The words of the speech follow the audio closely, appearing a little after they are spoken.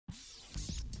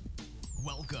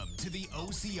Welcome to the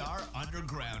OCR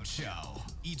Underground Show.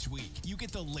 Each week, you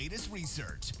get the latest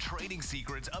research, training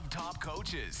secrets of top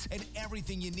coaches, and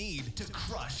everything you need to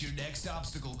crush your next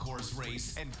obstacle course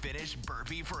race and finish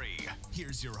burpee free.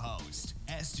 Here's your host,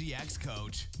 SGX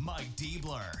coach Mike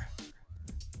Diebler.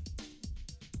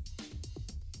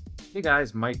 Hey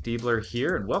guys, Mike Diebler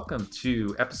here, and welcome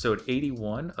to episode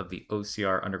 81 of the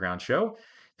OCR Underground Show.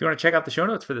 If you want to check out the show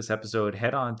notes for this episode,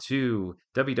 head on to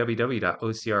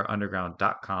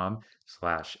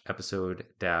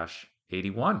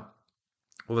www.ocrunderground.com/episode-81.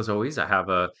 Well, as always, I have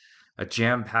a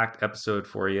jam-packed episode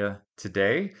for you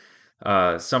today.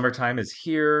 Summertime is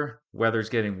here, weather's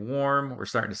getting warm, we're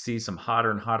starting to see some hotter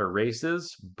and hotter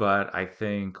races, but I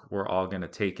think we're all going to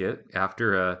take it.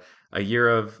 After a year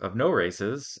of no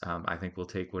races, I think we'll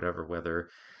take whatever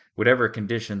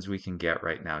conditions we can get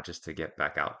right now just to get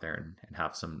back out there and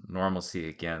have some normalcy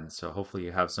again. So hopefully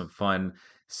you have some fun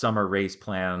summer race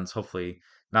plans, hopefully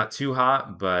not too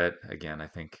hot, but again, I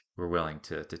think we're willing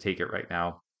to take it right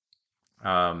now.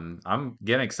 I'm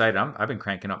getting excited. I've been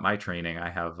cranking up my training. I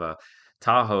have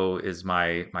Tahoe is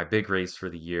my big race for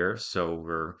the year, so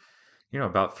we're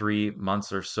about 3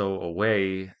 months or so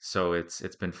away. So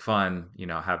it's been fun,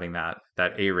 having that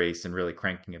A race and really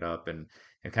cranking it up and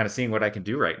kind of seeing what I can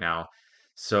do right now.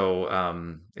 So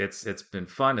it's been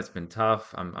fun. It's been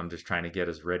tough. I'm just trying to get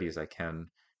as ready as I can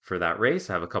for that race.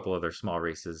 I have a couple other small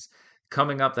races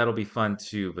coming up that'll be fun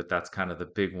too, but that's kind of the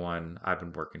big one I've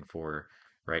been working for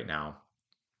right now.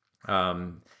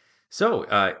 Um,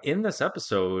 in this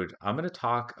episode, I'm going to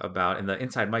talk about in the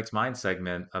Inside Mike's Mind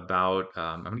segment about,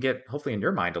 I'm going to get hopefully in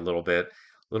your mind a little bit,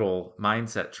 little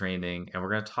mindset training, and we're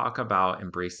going to talk about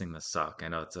embracing the suck. I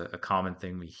know it's a common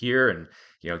thing we hear, and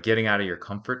getting out of your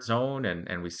comfort zone,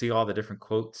 and we see all the different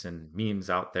quotes and memes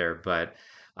out there, but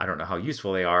I don't know how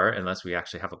useful they are unless we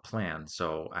actually have a plan.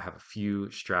 So I have a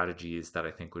few strategies that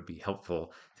I think would be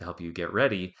helpful to help you get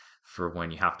ready for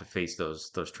when you have to face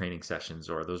those training sessions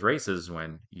or those races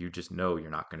when you just know you're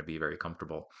not going to be very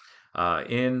comfortable.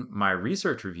 In my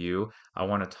research review, I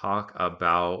want to talk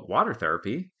about water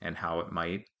therapy and how it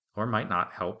might or might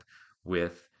not help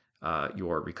with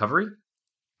your recovery.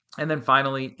 And then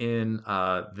finally, in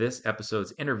this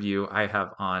episode's interview, I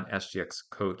have on SGX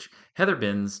coach Heather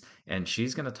Binns, and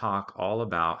she's going to talk all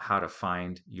about how to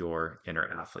find your inner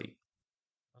athlete.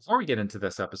 Before we get into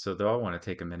this episode, though, I want to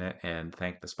take a minute and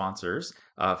thank the sponsors.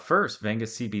 First, Venga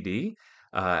CBD.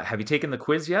 Have you taken the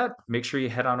quiz yet? Make sure you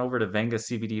head on over to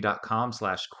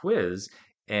vengacbd.com/quiz,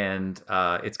 and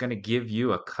it's going to give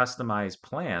you a customized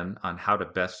plan on how to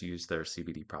best use their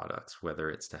CBD products,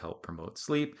 whether it's to help promote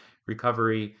sleep,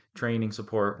 recovery, training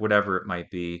support, whatever it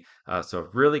might be. So a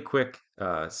really quick,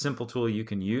 simple tool you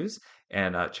can use,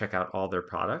 and check out all their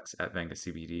products at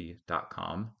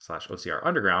vengacbd.com/OCR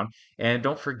Underground. And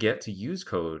don't forget to use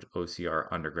code OCR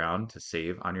Underground to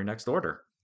save on your next order.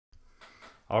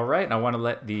 All right, and I want to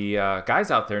let the guys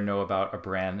out there know about a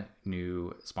brand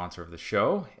new sponsor of the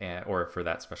show, or for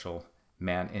that special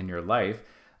man in your life.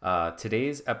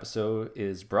 Today's episode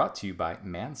is brought to you by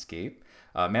Manscaped.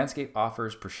 Manscaped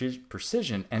offers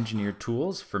precision engineered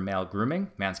tools for male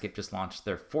grooming. Manscaped just launched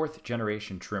their 4th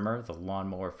generation trimmer, the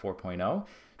Lawnmower 4.0.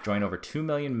 Join over 2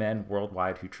 million men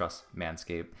worldwide who trust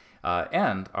Manscaped.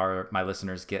 And my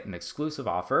listeners get an exclusive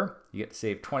offer. You get to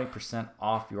save 20%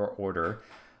 off your order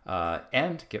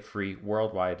and get free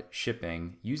worldwide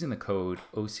shipping using the code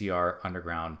OCR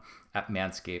Underground at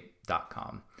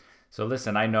manscaped.com. So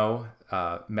listen, I know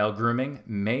male grooming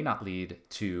may not lead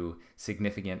to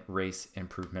significant race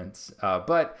improvements,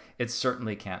 but it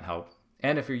certainly can't help.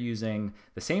 And if you're using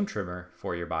the same trimmer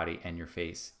for your body and your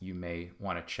face, you may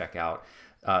want to check out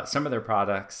some of their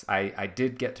products. I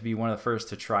did get to be one of the first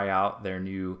to try out their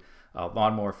new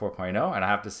Lawnmower 4.0, and I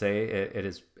have to say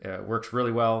it works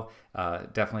really well.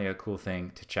 Definitely a cool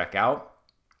thing to check out.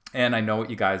 And I know what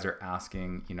you guys are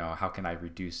asking, how can I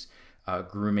reduce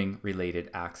grooming related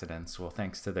accidents? Well,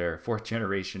 thanks to their 4th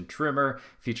generation trimmer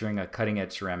featuring a cutting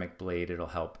edge ceramic blade, it'll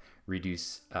help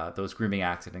reduce those grooming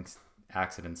accidents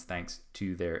thanks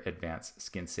to their advanced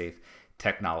skin safe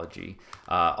technology.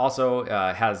 Also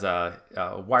has a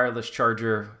wireless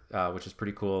charger, which is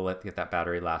pretty cool. Let's get that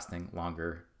battery lasting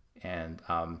longer. And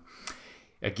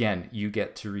again, you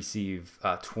get to receive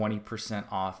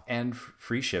 20% off and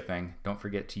free shipping. Don't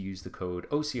forget to use the code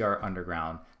OCR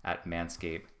Underground at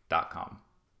manscaped.com.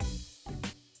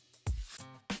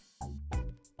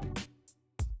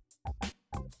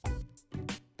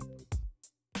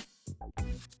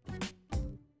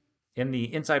 In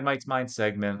the Inside Mike's Mind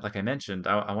segment, like I mentioned,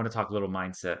 I want to talk a little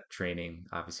mindset training.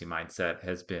 Obviously, mindset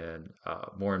has been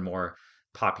more and more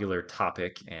popular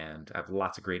topic, and I have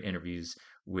lots of great interviews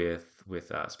with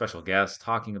special guests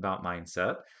talking about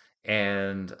mindset.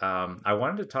 And I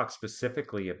wanted to talk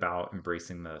specifically about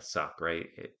embracing the suck, right?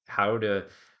 How to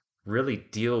really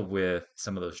deal with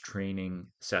some of those training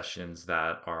sessions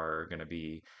that are going to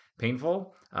be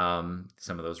painful, some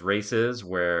of those races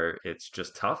where it's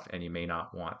just tough and you may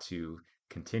not want to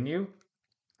continue,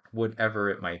 whatever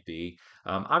it might be.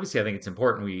 Obviously, I think it's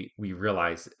important we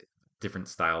realize different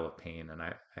style of pain, and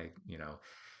I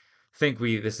think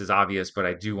we this is obvious, but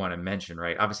I do want to mention,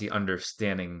 right? Obviously,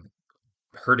 understanding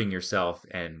hurting yourself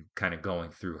and kind of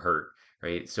going through hurt,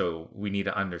 right? So we need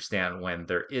to understand when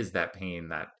there is that pain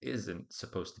that isn't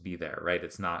supposed to be there, right?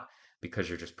 It's not because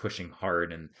you're just pushing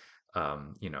hard and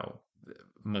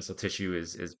muscle tissue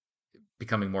is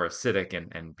becoming more acidic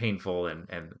and painful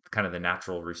and kind of the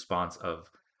natural response of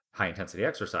high intensity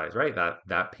exercise, right?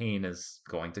 That pain is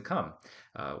going to come,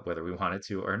 whether we want it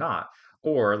to or not,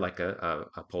 or like a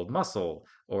pulled muscle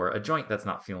or a joint that's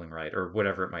not feeling right or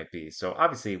whatever it might be. So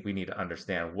obviously we need to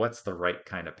understand what's the right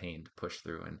kind of pain to push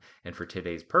through. And for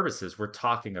today's purposes, we're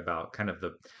talking about kind of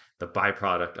the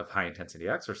byproduct of high intensity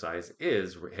exercise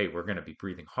is, hey, we're going to be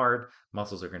breathing hard,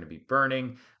 muscles are going to be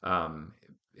burning.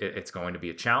 It's going to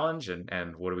be a challenge,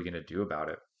 and what are we going to do about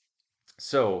it?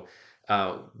 So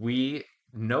we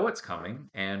know it's coming,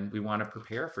 and we want to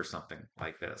prepare for something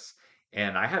like this.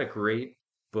 And I had a great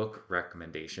book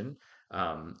recommendation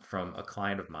from a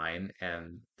client of mine,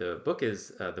 and the book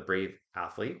is The Brave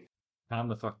Athlete. Calm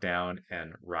the fuck down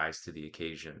and rise to the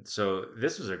occasion. So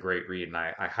this was a great read, and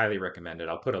I highly recommend it.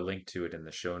 I'll put a link to it in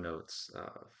the show notes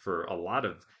for a lot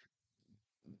of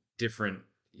different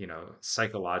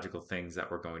psychological things that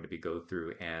we're going to be go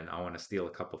through, and I want to steal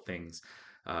a couple things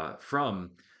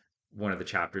from one of the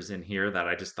chapters in here that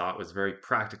I just thought was very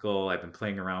practical. I've been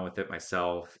playing around with it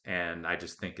myself, and I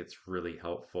just think it's really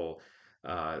helpful,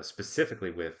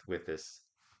 specifically with this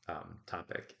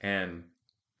topic. And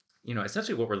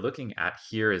essentially what we're looking at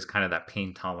here is kind of that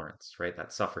pain tolerance, right?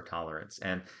 That suffer tolerance.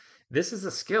 And this is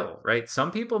a skill, right?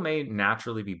 Some people may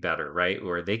naturally be better, right?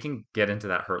 Or they can get into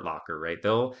that hurt locker, right?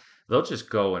 They'll just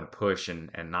go and push and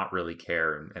not really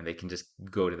care, and they can just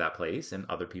go to that place, and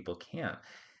other people can't.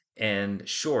 And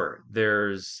sure,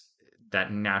 there's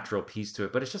that natural piece to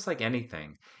it, but it's just like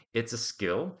anything. It's a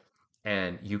skill,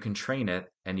 and you can train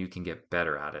it and you can get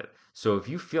better at it. So if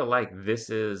you feel like this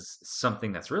is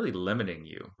something that's really limiting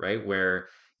you, right? Where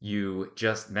you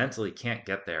just mentally can't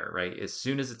get there, right? As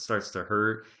soon as it starts to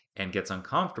hurt and gets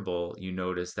uncomfortable, you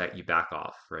notice that you back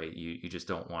off, right? You just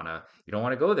don't want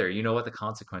to go there. You know what the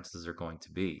consequences are going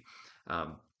to be.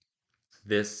 Um,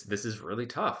 this is really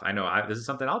tough. I know this is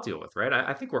something I'll deal with, right?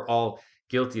 I think we're all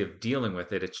guilty of dealing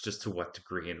with it. It's just to what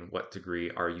degree, and what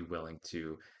degree are you willing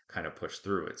to kind of push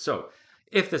through it. So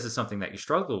if this is something that you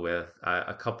struggle with,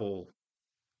 a couple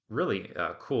really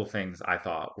cool things I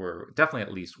thought were definitely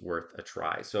at least worth a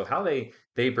try. So how they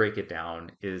break it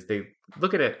down is they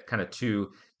look at it kind of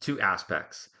two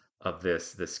aspects of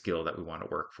this skill that we want to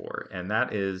work for, and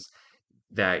that is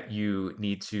that you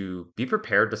need to be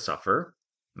prepared to suffer.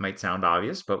 Might sound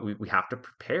obvious, but we have to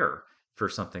prepare for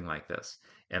something like this.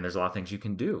 And there's a lot of things you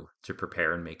can do to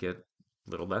prepare and make it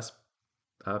a little less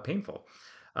painful.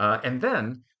 And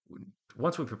then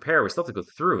once we prepare, we still have to go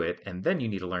through it, and then you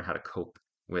need to learn how to cope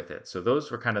with it. So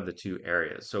those were kind of the two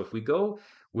areas. So if we go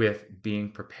with being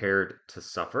prepared to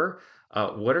suffer,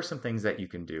 what are some things that you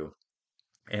can do?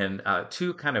 And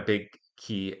two kind of big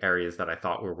key areas that I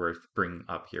thought were worth bringing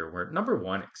up here were number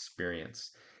one,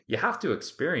 experience. You have to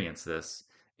experience this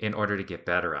in order to get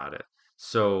better at it.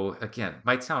 So, again,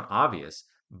 might sound obvious,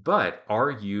 but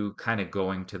are you kind of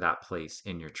going to that place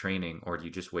in your training, or do you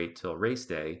just wait till race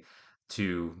day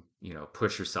to,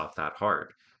 push yourself that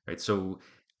hard, right? So,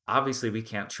 obviously, we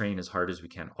can't train as hard as we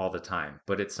can all the time,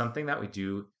 but it's something that we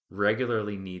do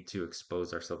regularly need to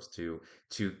expose ourselves to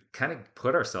kind of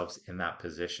put ourselves in that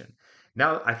position.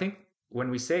 Now, I think when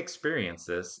we say experience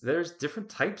this, there's different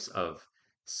types of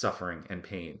suffering and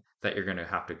pain that you're going to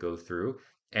have to go through.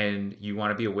 And you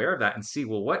want to be aware of that and see,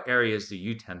 well, what areas do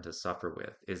you tend to suffer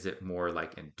with? Is it more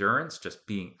like endurance, just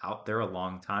being out there a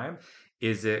long time?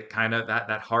 Is it kind of that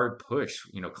hard push,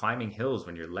 climbing hills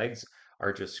when your legs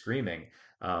are just screaming?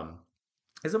 Um,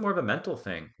 is it more of a mental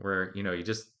thing where you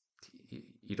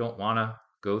don't want to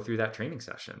go through that training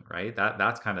session, right?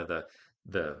 That's kind of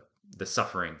the the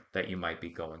suffering that you might be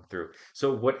going through.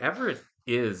 So whatever it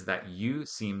is that you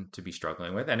seem to be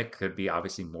struggling with, and it could be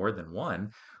obviously more than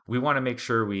one, we want to make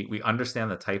sure we understand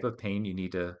the type of pain you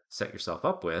need to set yourself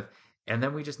up with, and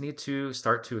then we just need to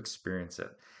start to experience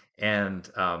it. And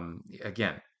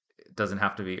again, It doesn't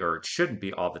have to be, or it shouldn't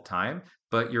be all the time,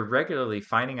 but you're regularly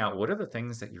finding out what are the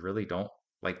things that you really don't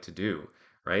like to do,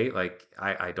 right? Like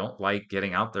I don't like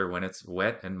getting out there when it's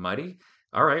wet and muddy.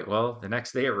 All right, well, the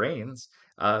next day it rains.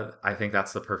 I think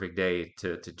that's the perfect day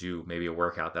to do maybe a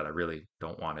workout that I really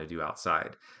don't want to do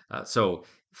outside. So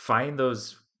find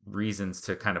those reasons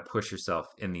to kind of push yourself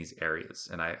in these areas,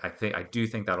 and I do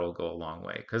think that'll go a long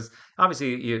way because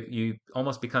obviously you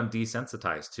almost become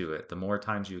desensitized to it. The more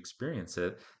times you experience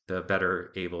it, the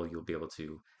better able you'll be able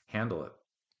to handle it.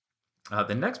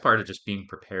 The next part of just being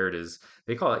prepared is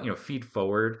they call it, feed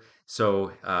forward.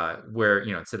 So where,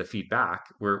 instead of feedback,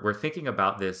 we're thinking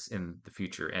about this in the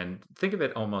future and think of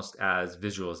it almost as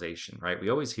visualization, right? We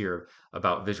always hear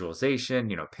about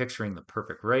visualization, picturing the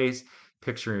perfect race,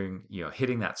 picturing,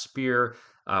 hitting that spear,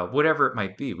 whatever it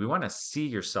might be. We want to see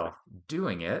yourself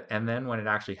doing it. And then when it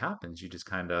actually happens, you just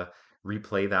kind of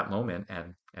replay that moment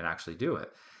and actually do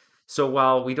it. So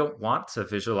while we don't want to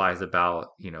visualize about,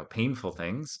 painful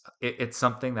things, it's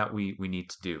something that we need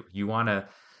to do. You want to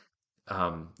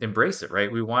embrace it,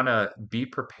 right? We want to be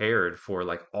prepared for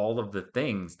like all of the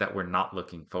things that we're not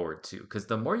looking forward to. Because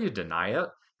the more you deny it,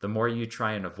 the more you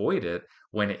try and avoid it,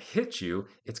 when it hits you,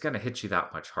 it's going to hit you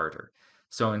that much harder.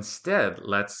 So instead,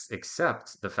 let's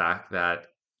accept the fact that,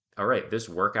 all right, this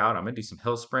workout, I'm going to do some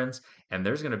hill sprints, and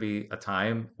there's going to be a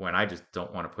time when I just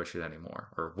don't want to push it anymore,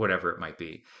 or whatever it might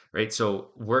be, right?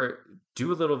 So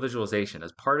do a little visualization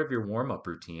as part of your warm up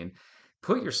routine.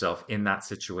 Put yourself in that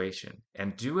situation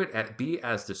and be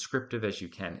as descriptive as you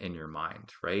can in your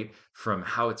mind, right? From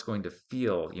how it's going to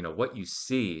feel, what you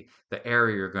see, the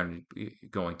area you're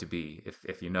going to be,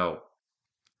 if you know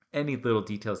any little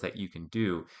details that you can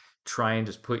do, try and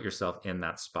just put yourself in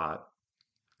that spot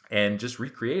and just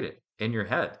recreate it in your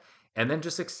head. And then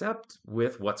just accept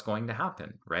with what's going to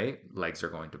happen, right? Legs are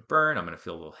going to burn. I'm going to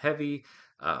feel a little heavy.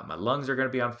 My lungs are going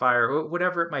to be on fire,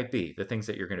 whatever it might be, the things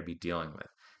that you're going to be dealing with.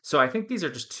 So I think these are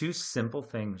just two simple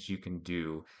things you can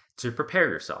do to prepare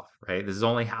yourself, right? This is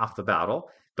only half the battle,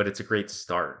 but it's a great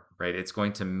start, right? It's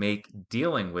going to make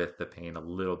dealing with the pain a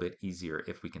little bit easier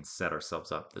if we can set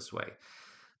ourselves up this way.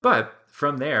 But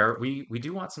from there, we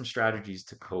do want some strategies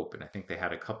to cope, and I think they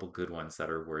had a couple good ones that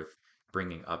are worth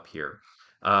bringing up here.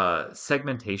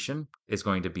 Segmentation is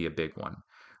going to be a big one,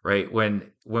 right?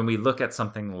 When we look at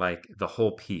something like the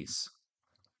whole piece,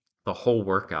 the whole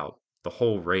workout, the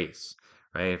whole race,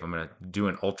 right? If I'm going to do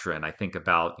an ultra and I think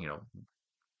about,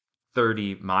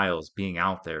 30 miles being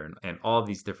out there and all of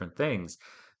these different things,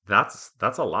 that's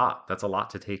a lot. That's a lot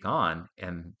to take on,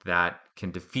 and that can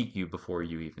defeat you before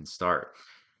you even start.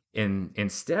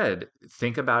 Instead,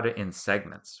 think about it in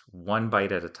segments, one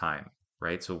bite at a time,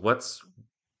 right? So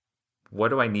what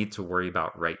do I need to worry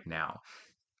about right now?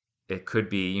 It could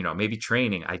be, maybe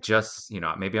training.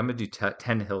 Maybe I'm gonna do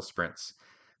 10 hill sprints,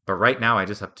 but right now I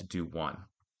just have to do one.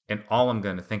 And all I'm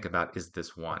going to think about is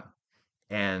this one.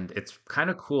 And it's kind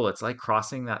of cool. It's like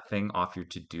crossing that thing off your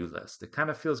to-do list. It kind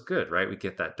of feels good, right? We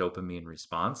get that dopamine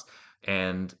response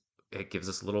and it gives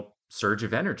us a little surge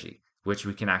of energy, which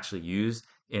we can actually use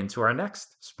into our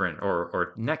next sprint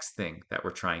or next thing that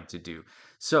we're trying to do.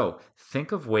 So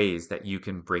think of ways that you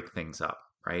can break things up,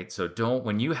 right? So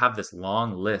when you have this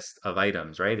long list of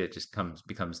items, right? It just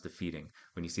becomes defeating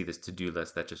when you see this to-do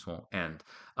list that just won't end.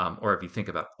 Or if you think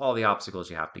about all the obstacles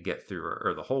you have to get through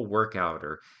or the whole workout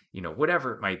or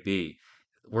whatever it might be,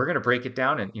 we're going to break it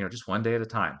down and just one day at a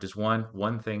time, just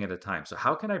one thing at a time. So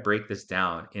how can I break this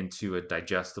down into a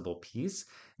digestible piece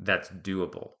that's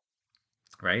doable,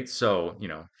 right? So,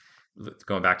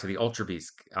 going back to the ultra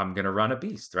beast, I'm going to run a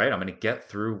beast, right? I'm going to get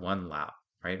through one lap,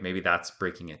 right? Maybe that's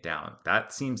breaking it down.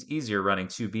 That seems easier running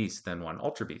two beasts than one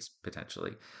ultra beast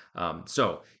potentially.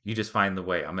 So you just find the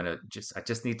way. I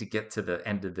just need to get to the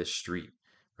end of this street,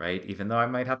 right? Even though I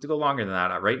might have to go longer than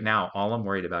that. Right now, all I'm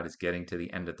worried about is getting to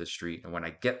the end of the street. And when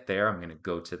I get there, I'm going to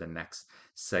go to the next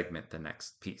segment, the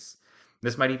next piece.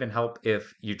 This might even help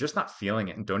if you're just not feeling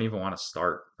it and don't even want to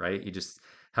start, right? You just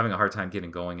having a hard time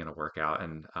getting going in a workout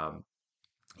and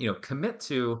commit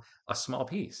to a small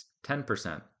piece,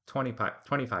 10%,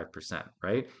 25%,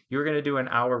 right? You're going to do an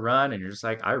hour run and you're just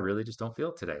like, I really just don't feel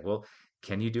it today. Well,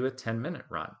 can you do a 10-minute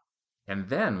run? And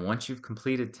then once you've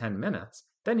completed 10 minutes,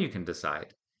 then you can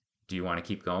decide, do you want to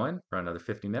keep going for another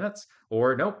 50 minutes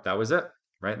or nope, that was it,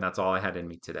 right? And that's all I had in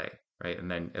me today, right? And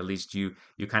then at least you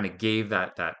kind of gave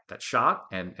that shot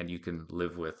and you can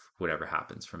live with whatever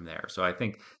happens from there. So I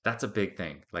think that's a big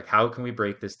thing. Like how can we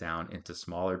break this down into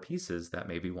smaller pieces that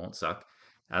maybe won't suck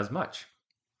as much?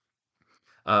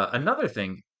 Another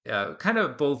thing, kind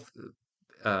of both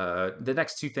the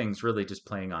next two things really just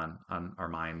playing on our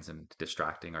minds and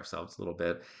distracting ourselves a little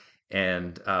bit.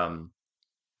 And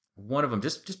one of them,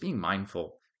 just being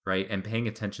mindful, right? And paying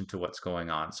attention to what's going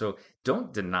on. So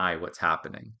don't deny what's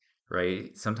happening,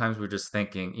 right? Sometimes we're just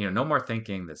thinking, no more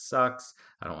thinking, this sucks.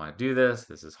 I don't want to do this.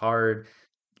 This is hard.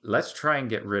 Let's try and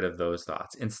get rid of those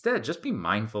thoughts. Instead, just be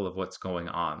mindful of what's going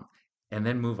on and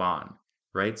then move on,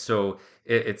 right? So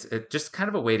it's just kind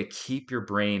of a way to keep your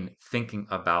brain thinking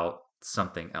about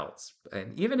something else.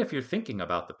 And even if you're thinking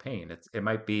about the pain, it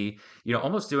might be,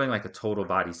 almost doing like a total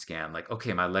body scan, like,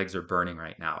 okay, my legs are burning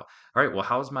right now. All right, well,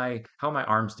 how are my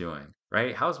arms doing?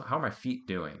 Right? How are my feet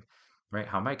doing? Right?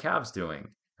 How are my calves doing?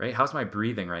 Right? How's my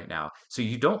breathing right now? So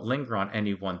you don't linger on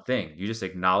any one thing. You just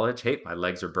acknowledge, hey, my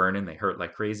legs are burning, they hurt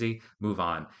like crazy, move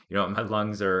on. My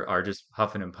lungs are just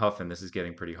huffing and puffing. This is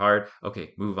getting pretty hard.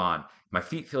 Okay, move on. My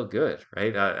feet feel good,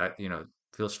 right?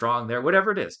 Feel strong there,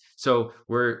 whatever it is. So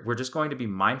we're just going to be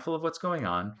mindful of what's going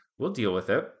on. We'll deal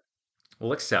with it.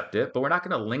 We'll accept it, but we're not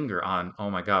going to linger on, oh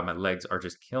my God, my legs are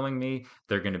just killing me.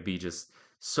 They're going to be just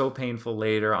so painful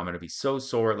later. I'm going to be so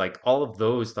sore. Like all of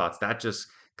those thoughts, that just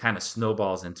kind of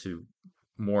snowballs into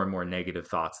more and more negative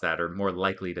thoughts that are more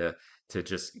likely to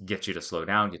just get you to slow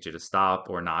down, get you to stop,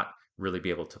 or not really be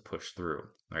able to push through.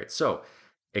 All right. So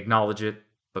acknowledge it,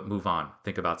 but move on.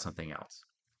 Think about something else.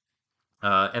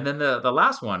 And then the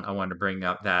last one I wanted to bring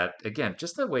up that again,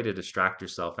 just a way to distract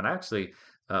yourself. And I actually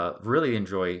really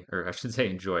enjoy, or I should say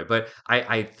enjoy, but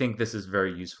I think this is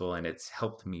very useful and it's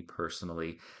helped me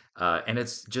personally. And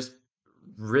it's just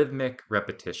rhythmic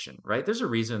repetition, right? There's a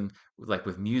reason, like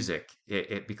with music,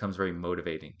 it becomes very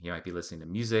motivating. You might be listening to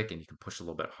music and you can push a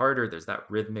little bit harder. There's that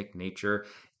rhythmic nature.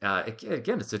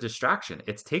 Again, it's a distraction.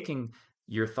 It's taking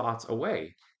your thoughts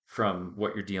away from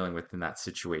what you're dealing with in that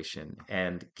situation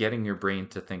and getting your brain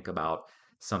to think about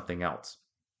something else.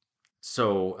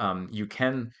 So you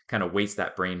can kind of waste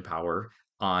that brain power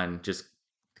on just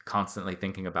constantly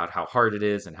thinking about how hard it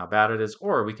is and how bad it is,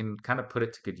 or we can kind of put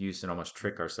it to good use and almost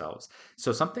trick ourselves.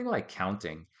 So something like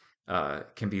counting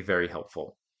can be very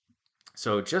helpful.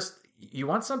 So just you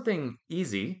want something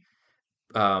easy,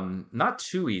 not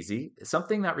too easy,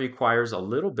 something that requires a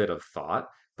little bit of thought,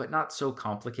 but not so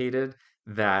complicated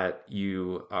that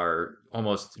you are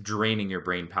almost draining your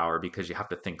brain power because you have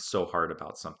to think so hard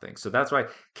about something. So that's why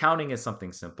counting is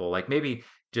something simple. Like maybe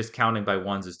just counting by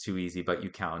ones is too easy, but you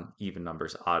count even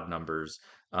numbers, odd numbers,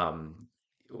 um,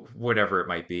 whatever it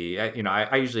might be.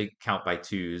 I usually count by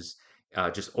twos.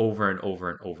 Just over and over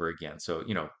and over again. So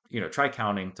try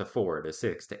counting to 4 to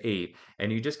 6 to 8,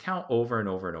 and you just count over and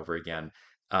over and over again,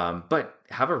 but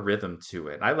have a rhythm to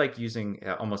it. I like using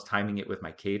almost timing it with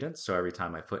my cadence. So every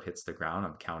time my foot hits the ground,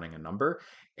 I'm counting a number,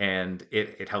 and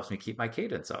it helps me keep my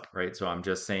cadence up, right? So I'm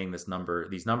just saying these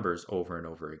numbers over and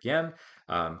over again,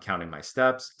 counting my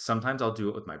steps. Sometimes I'll do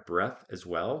it with my breath as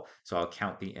well. So I'll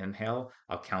count the inhale,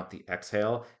 I'll count the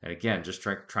exhale, and again, just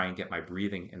try and get my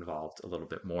breathing involved a little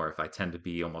bit more. If I tend to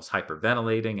be almost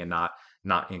hyperventilating and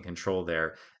not in control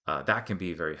there, that can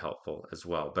be very helpful as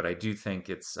well. But I do think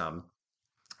it's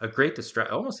a great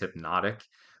distract, almost hypnotic,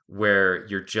 where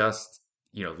you're just,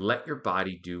 let your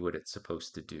body do what it's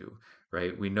supposed to do,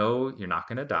 right? We know you're not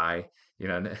going to die.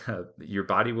 Your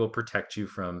body will protect you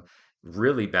from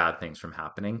really bad things from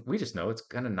happening. We just know it's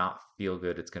going to not feel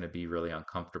good. It's going to be really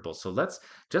uncomfortable. So let's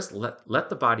just let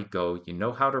the body go. You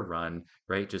know how to run,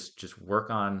 right? Just work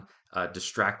on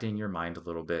distracting your mind a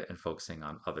little bit and focusing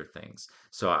on other things.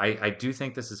 So I do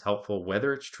think this is helpful,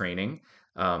 whether it's training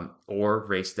or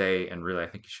race day. And really, I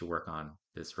think you should work on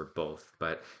this for both.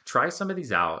 But try some of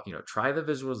these out. Try the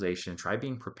visualization. Try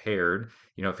being prepared.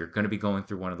 If you're going to be going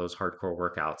through one of those hardcore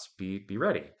workouts, be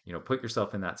ready. Put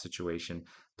yourself in that situation,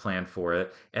 plan for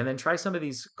it, and then try some of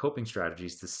these coping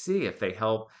strategies to see if they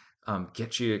help.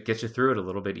 Get you through it a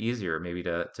little bit easier, maybe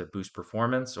to boost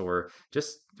performance or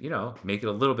just make it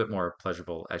a little bit more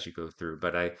pleasurable as you go through.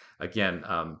 But I again,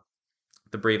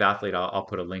 the Brave Athlete. I'll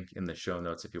put a link in the show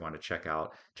notes if you want to check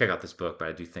out this book. But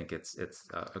I do think it's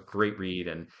a great read,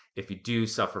 and if you do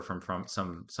suffer from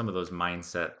some of those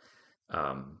mindset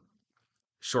um,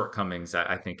 shortcomings,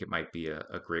 I think it might be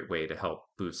a great way to help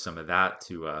boost some of that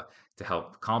to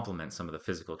help complement some of the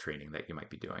physical training that you might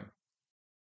be doing.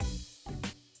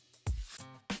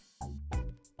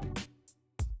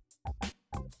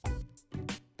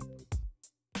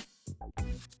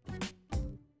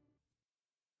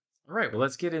 All right, well,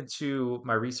 let's get into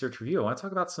my research review. I want to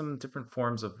talk about some different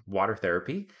forms of water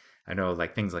therapy. I know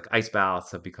like things like ice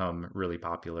baths have become really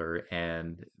popular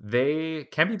and they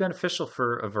can be beneficial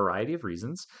for a variety of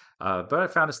reasons. But I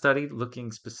found a study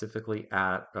looking specifically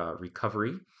at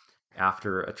recovery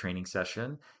after a training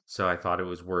session. So I thought it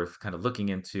was worth kind of looking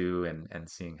into and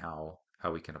seeing how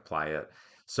we can apply it.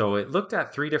 So it looked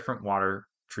at three different water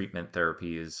treatment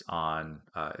therapies on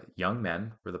young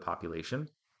men for the population,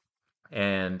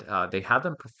 and they had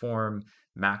them perform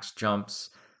max jumps,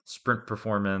 sprint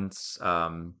performance.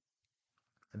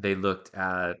 They looked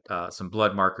at some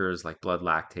blood markers like blood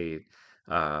lactate,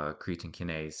 creatine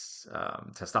kinase,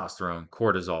 testosterone,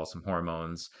 cortisol, some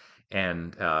hormones,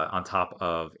 and on top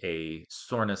of a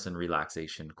soreness and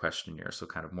relaxation questionnaire. So,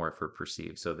 kind of more for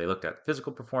perceived. So, they looked at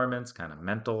physical performance, kind of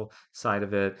mental side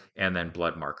of it, and then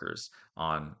blood markers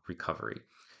on recovery.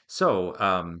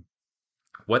 So,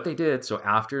 what they did, so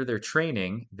after their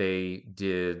training, they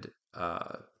did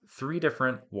three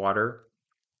different water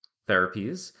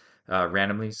therapies,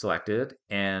 randomly selected,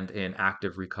 and in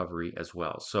active recovery as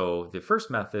well. So the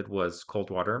first method was cold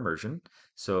water immersion.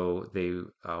 So they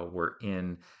were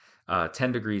in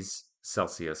 10 degrees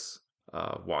Celsius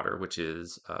water, which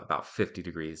is about 50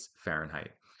 degrees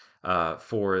Fahrenheit.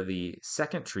 For the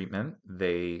second treatment,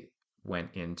 they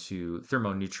went into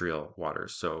thermoneutral water,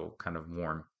 so kind of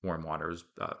warm waters,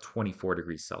 24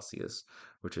 degrees Celsius,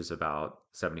 which is about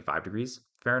 75 degrees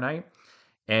Fahrenheit.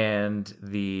 And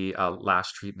the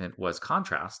last treatment was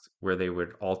contrast, where they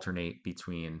would alternate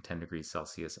between 10 degrees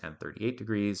Celsius and 38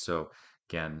 degrees. So,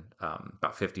 again,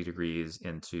 about 50 degrees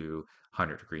into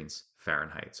 100 degrees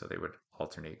Fahrenheit. So, they would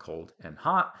alternate cold and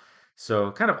hot.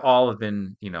 So, kind of all have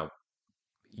been,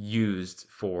 used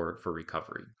for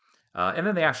recovery. And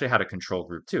then they actually had a control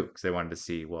group too, because they wanted to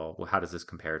see, well, how does this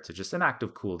compare to just an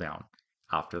active cool down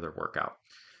after their workout?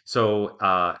 So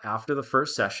after the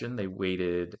first session, they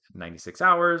waited 96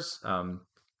 hours, and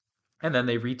then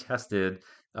they retested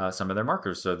some of their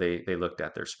markers. So they looked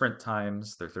at their sprint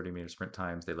times, their 30-meter sprint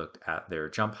times. They looked at their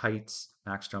jump heights,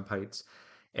 max jump heights.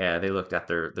 And they looked at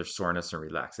their soreness and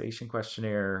relaxation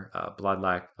questionnaire, blood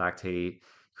lactate,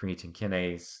 creatine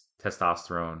kinase,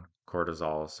 testosterone,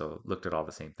 cortisol. So looked at all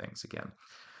the same things again.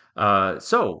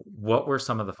 So, what were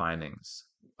some of the findings?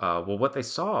 Well, what they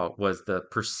saw was the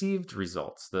perceived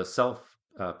results, the self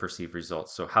perceived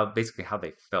results. So, how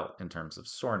they felt in terms of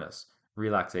soreness,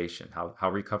 relaxation,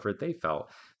 how recovered they felt,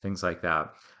 things like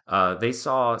that. They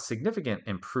saw significant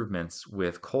improvements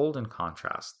with cold and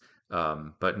contrast,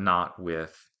 but not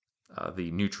with the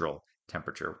neutral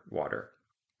temperature water.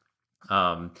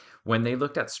 Um, when they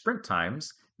looked at sprint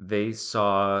times, they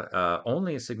saw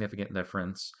only a significant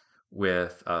difference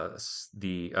with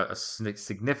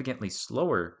significantly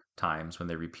slower times when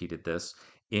they repeated this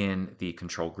in the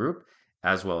control group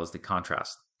as well as the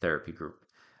contrast therapy group.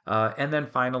 And then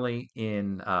finally,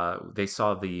 they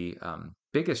saw the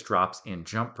biggest drops in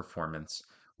jump performance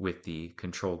with the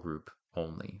control group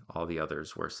only. All the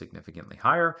others were significantly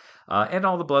higher. And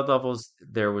all the blood levels,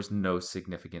 there was no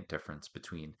significant difference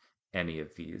between any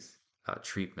of these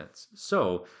treatments.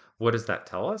 So, what does that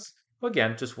tell us? Well,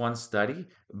 again, just one study,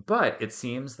 but it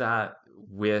seems that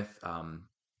with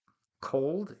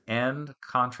cold and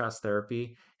contrast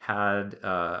therapy had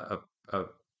a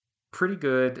pretty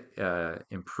good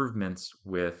improvements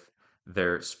with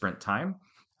their sprint time.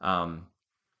 Um,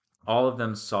 all of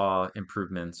them saw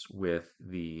improvements with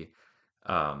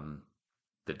um,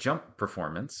 the jump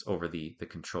performance over the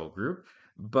control group.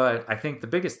 But I think the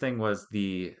biggest thing was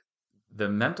the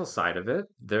mental side of it.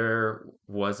 There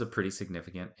was a pretty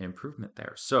significant improvement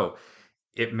there. So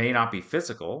it may not be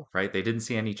physical, right? They didn't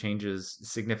see any changes,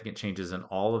 significant changes in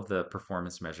all of the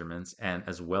performance measurements, and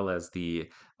as well as the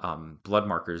blood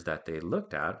markers that they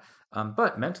looked at.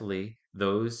 But mentally,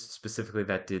 those specifically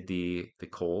that did the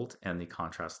cold and the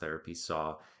contrast therapy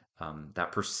saw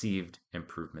that perceived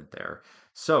improvement there.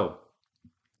 So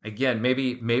again,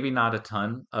 maybe not a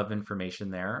ton of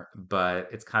information there, but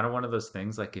it's kind of one of those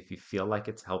things like if you feel like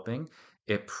it's helping,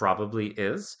 it probably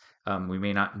is. We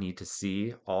may not need to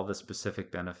see all the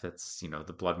specific benefits,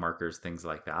 the blood markers, things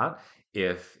like that.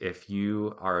 If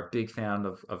you are a big fan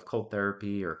of cold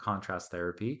therapy or contrast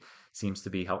therapy, seems to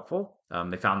be helpful.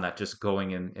 They found that just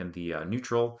going in the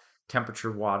neutral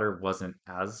temperature water wasn't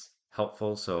as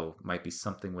helpful, so might be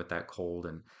something with that cold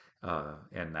and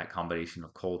that combination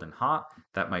of cold and hot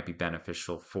that might be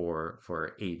beneficial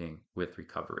for aiding with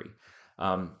recovery.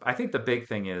 I think the big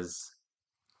thing is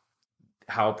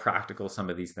how practical some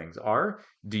of these things are.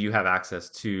 Do you have access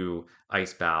to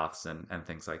ice baths and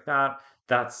things like that?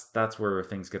 That's where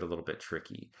things get a little bit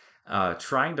tricky.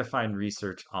 Trying to find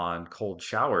research on cold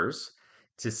showers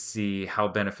to see how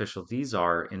beneficial these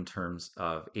are in terms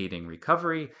of aiding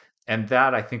recovery. And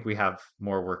that I think we have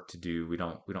more work to do. We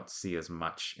don't see as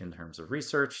much in terms of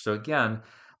research. So again,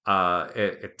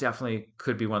 it definitely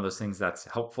could be one of those things that's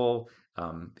helpful.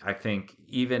 I think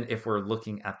even if we're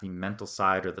looking at the mental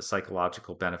side or the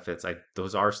psychological benefits,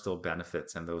 those are still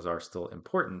benefits and those are still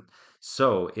important.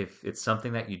 So if it's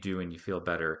something that you do and you feel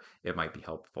better, it might be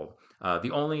helpful.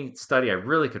 The only study I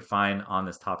really could find on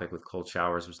this topic with cold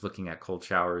showers was looking at cold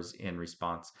showers in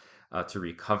response to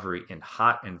recovery in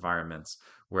hot environments,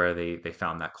 where they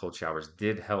found that cold showers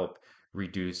did help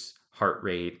reduce heart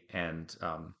rate and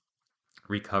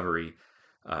recovery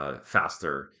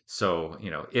faster. So,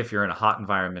 if you're in a hot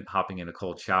environment, hopping in a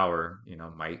cold shower,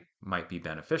 might be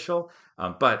beneficial.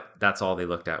 But that's all they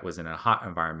looked at was in a hot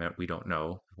environment. We don't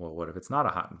know, well, what if it's not a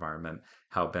hot environment?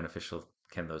 How beneficial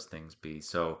can those things be?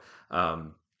 So,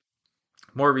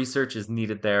 more research is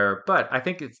needed there, but I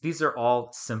think these are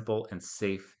all simple and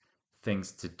safe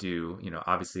things to do.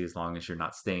 Obviously, as long as you're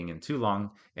not staying in too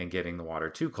long and getting the water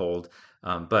too cold.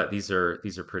 But these are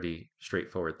pretty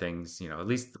straightforward things. At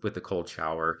least with the cold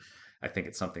shower, I think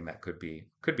it's something that could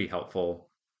be helpful.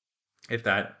 If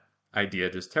that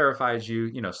idea just terrifies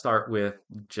you, start with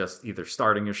just either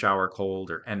starting your shower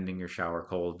cold or ending your shower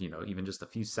cold, even just a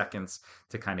few seconds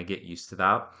to kind of get used to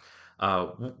that.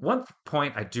 One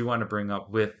point I do want to bring up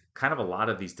with kind of a lot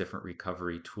of these different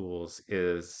recovery tools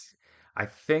is I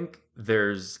think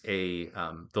there'll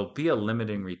be a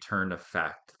limiting return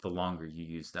effect the longer you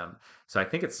use them. So I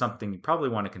think it's something you probably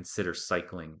want to consider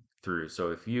cycling through.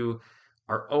 So if you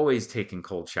are always taking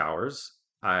cold showers,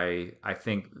 I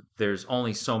think there's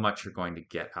only so much you're going to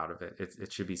get out of it.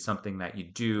 It should be something that you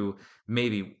do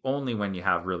maybe only when you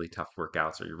have really tough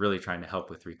workouts or you're really trying to help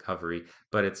with recovery.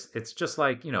 But it's just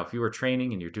like, if you were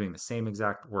training and you're doing the same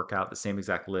exact workout, the same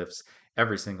exact lifts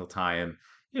every single time,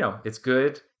 it's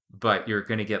good, but you're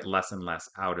going to get less and less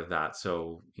out of that.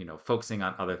 So, focusing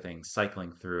on other things,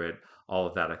 cycling through it, all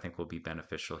of that I think will be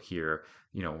beneficial here.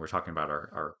 We're talking about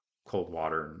our cold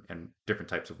water and different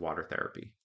types of water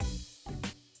therapy.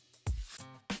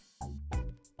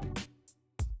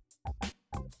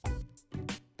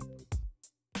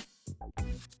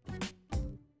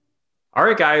 All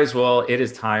right, guys. Well, it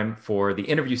is time for the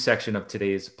interview section of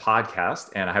today's podcast.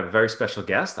 And I have a very special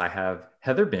guest. I have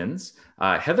Heather Binns.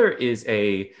 Heather is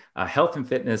a health and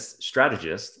fitness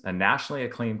strategist, a nationally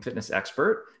acclaimed fitness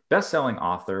expert, best-selling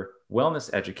author, wellness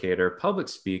educator, public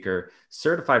speaker,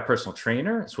 certified personal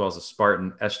trainer, as well as a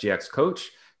Spartan SGX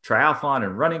coach, triathlon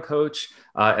and running coach,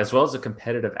 as well as a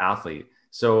competitive athlete.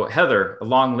 So, Heather, a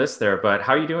long list there, but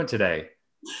how are you doing today?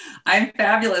 I'm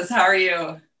fabulous. How are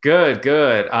you? Good,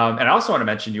 good. And I also want to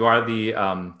mention you are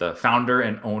the founder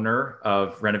and owner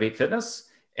of Renovate Fitness,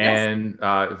 Yes. and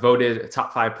voted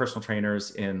top 5 personal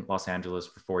trainers in Los Angeles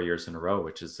for 4 years in a row,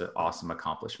 which is an awesome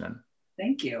accomplishment.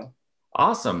 Thank you.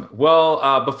 Awesome.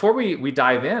 Well, before we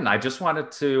dive in, I just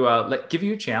wanted to give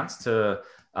you a chance to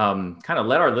kind of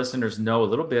let our listeners know a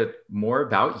little bit more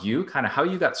about you, kind of how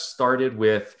you got started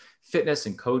with fitness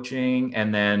and coaching,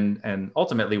 and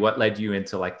ultimately what led you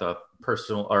into like the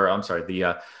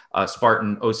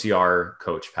Spartan OCR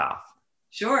coach path.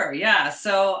 Sure. Yeah.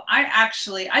 So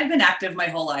I've been active my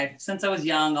whole life since I was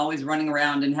young, always running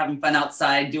around and having fun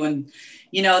outside doing,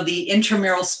 the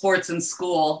intramural sports in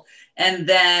school, and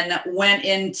then went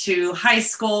into high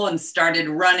school and started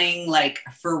running like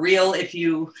for real, if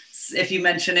you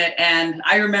mention it. And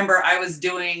I remember I was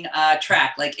doing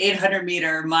track, like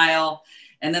 800-meter mile.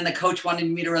 And then the coach wanted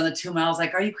me to run the 2 miles.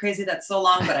 Like, are you crazy? That's so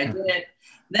long, but I did it.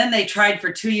 Then they tried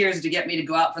for 2 years to get me to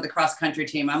go out for the cross country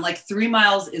team. I'm like, 3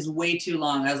 miles is way too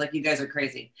long. I was like, you guys are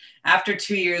crazy. After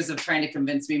 2 years of trying to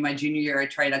convince me, my junior year, I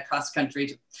tried a cross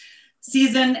country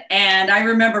season. And I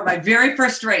remember my very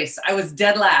first race, I was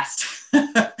dead last.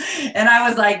 And I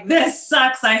was like, this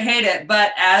sucks. I hate it.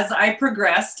 But as I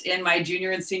progressed in my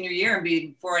junior and senior year, and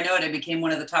before I know it, I became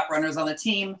one of the top runners on the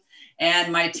team.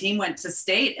 And my team went to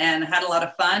state and had a lot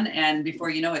of fun. And before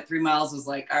you know it, 3 miles was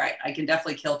like, all right, I can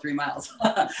definitely kill 3 miles.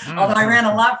 Although I ran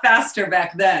a lot faster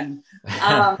back then.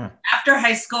 After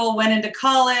high school, went into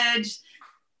college,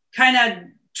 kind of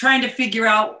trying to figure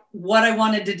out what I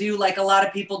wanted to do, like a lot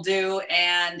of people do,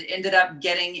 and ended up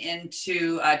getting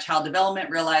into child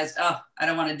development, realized, oh, I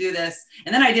don't want to do this.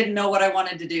 And then I didn't know what I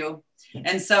wanted to do.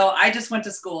 And so I just went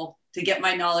to school to get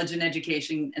my knowledge and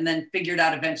education, and then figured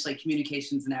out eventually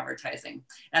communications and advertising.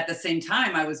 At the same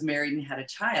time, I was married and had a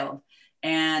child.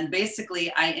 And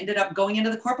basically I ended up going into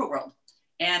the corporate world.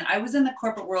 And I was in the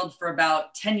corporate world for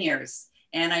about 10 years.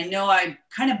 And I know I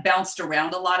kind of bounced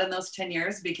around a lot in those 10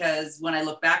 years, because when I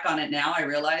look back on it now, I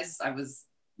realize I was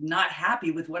not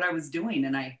happy with what I was doing.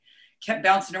 And I kept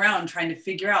bouncing around trying to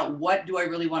figure out, what do I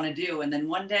really want to do? And then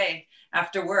one day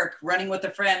after work, running with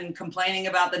a friend, complaining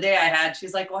about the day I had,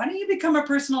 she's like, why don't you become a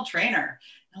personal trainer?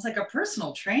 I was like, a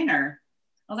personal trainer?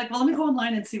 I was like, well, let me go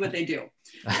online and see what they do.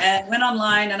 And went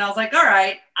online and I was like, all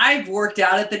right, I've worked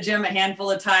out at the gym a handful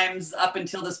of times up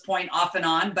until this point, off and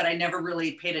on, but I never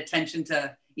really paid attention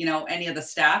to, any of the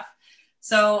staff.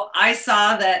 So I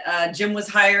saw that a gym was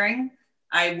hiring.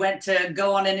 I went to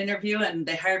go on an interview and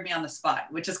they hired me on the spot,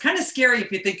 which is kind of scary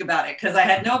if you think about it, because I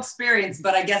had no experience,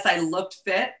 but I guess I looked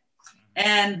fit.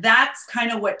 And that's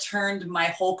kind of what turned my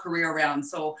whole career around.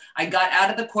 So I got out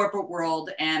of the corporate world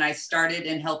and I started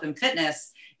in health and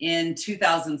fitness in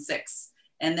 2006.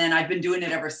 And then I've been doing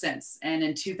it ever since. And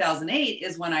in 2008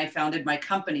 is when I founded my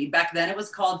company. Back then it was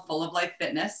called Full of Life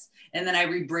Fitness. And then I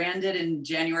rebranded in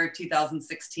January of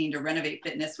 2016 to Renovate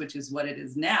Fitness, which is what it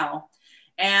is now.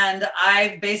 And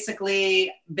I've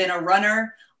basically been a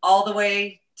runner all the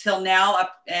way till now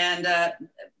up. And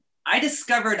I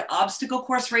discovered obstacle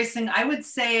course racing, I would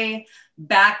say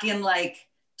back in like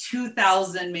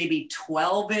 2000, maybe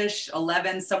 12-ish,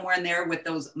 11, somewhere in there with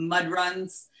those mud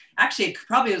runs. Actually,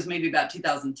 probably it was maybe about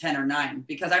 2010 or 9,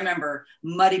 because I remember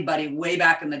Muddy Buddy way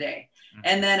back in the day.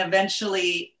 And then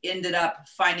eventually ended up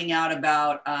finding out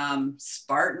about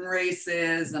Spartan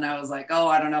races. And I was like, oh,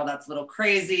 I don't know, that's a little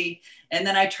crazy. And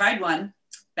then I tried one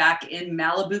back in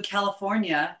Malibu,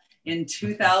 California in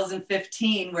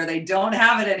 2015, where they don't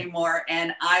have it anymore.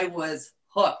 And I was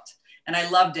hooked and I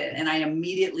loved it. And I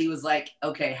immediately was like,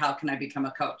 okay, how can I become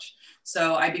a coach?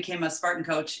 So I became a Spartan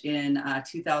coach in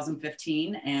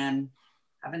 2015 and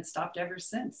haven't stopped ever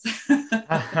since.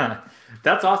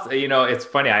 That's awesome. It's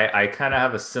funny. I kind of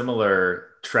have a similar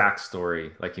track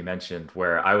story, like you mentioned,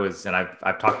 where I was, and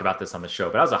I've talked about this on the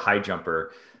show, but I was a high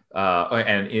jumper,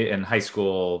 and in high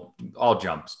school, all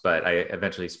jumps, but I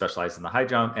eventually specialized in the high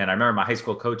jump. And I remember my high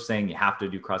school coach saying, you have to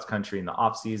do cross country in the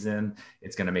off season.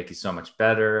 It's going to make you so much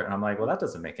better. And I'm like, well, that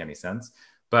doesn't make any sense.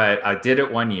 But I did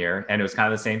it one year and it was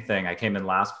kind of the same thing. I came in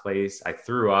last place. I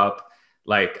threw up.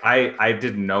 Like I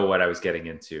didn't know what I was getting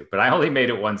into, but I only made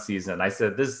it one season. I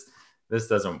said, this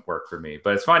doesn't work for me.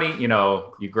 But it's funny,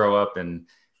 you grow up and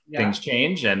things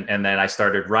change. And then I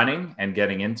started running and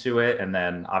getting into it. And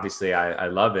then obviously I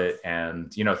love it.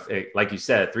 And, like you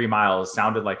said, 3 miles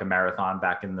sounded like a marathon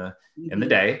back in the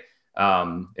day.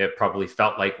 It probably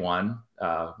felt like one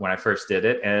when I first did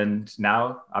it. And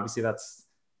now obviously that's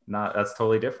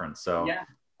totally different. So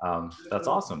that's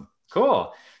awesome.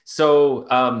 Cool. So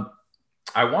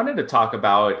I wanted to talk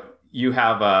about, you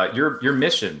have your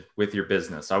mission with your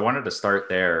business. I wanted to start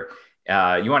there.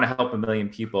 You want to help 1 million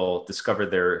people discover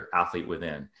their athlete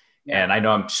within. Yeah. And I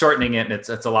know I'm shortening it and it's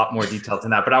a lot more detailed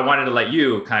than that, but I wanted to let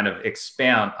you kind of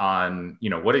expand on,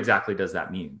 what exactly does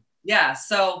that mean? Yeah.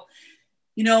 So,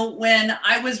 when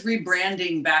I was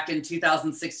rebranding back in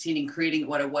 2016 and creating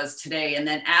what it was today, and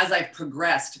then as I've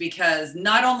progressed, because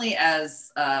not only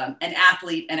as an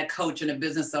athlete and a coach and a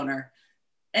business owner,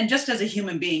 and just as a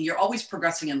human being, you're always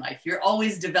progressing in life. You're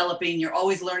always developing, you're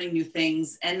always learning new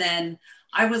things. And then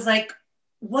I was like,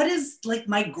 what is like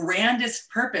my grandest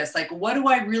purpose? Like, what am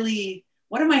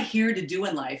I here to do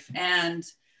in life? And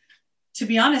to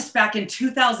be honest, back in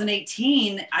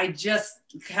 2018, I just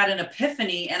had an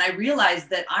epiphany and I realized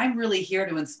that I'm really here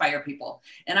to inspire people.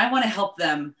 And I want to help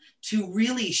them to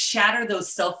really shatter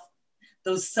those let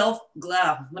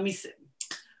me see.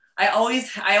 I always,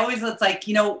 it's like,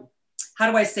 how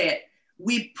do I say it?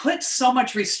 We put so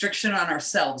much restriction on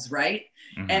ourselves, right?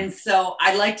 Mm-hmm. And so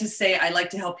I like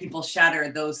to help people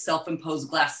shatter those self-imposed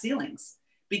glass ceilings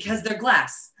because they're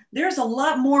glass. There's a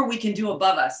lot more we can do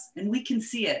above us and we can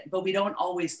see it, but we don't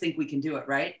always think we can do it,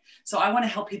 right? So I want to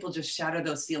help people just shatter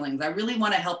those ceilings. I really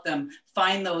want to help them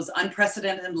find those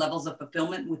unprecedented levels of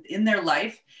fulfillment within their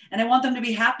life. And I want them to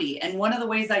be happy. And one of the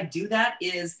ways I do that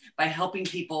is by helping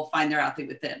people find their athlete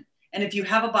within. And if you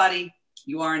have a body,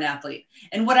 you are an athlete.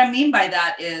 And what I mean by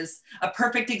that is a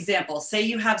perfect example. Say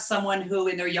you have someone who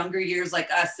in their younger years, like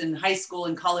us in high school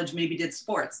and college, maybe did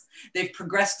sports. They've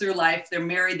progressed through life. They're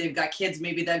married. They've got kids.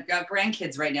 Maybe they've got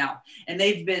grandkids right now. And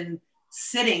they've been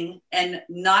sitting and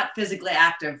not physically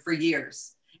active for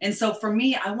years. And so for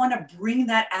me, I want to bring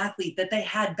that athlete that they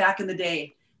had back in the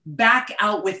day back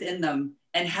out within them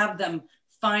and have them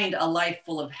find a life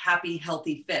full of happy,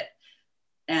 healthy, fit.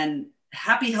 And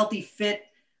happy, healthy, fit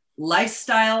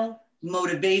lifestyle,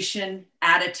 motivation,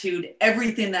 attitude,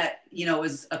 everything that,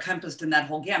 is encompassed in that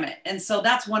whole gamut. And so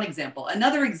that's one example.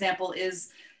 Another example is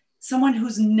someone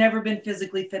who's never been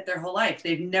physically fit their whole life.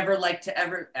 They've never liked to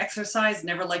ever exercise,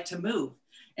 never liked to move.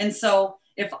 And so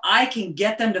if I can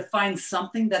get them to find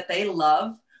something that they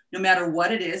love, no matter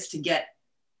what it is, to get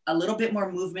a little bit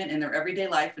more movement in their everyday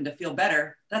life and to feel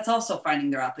better, that's also finding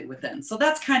their athlete within. So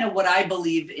that's kind of what I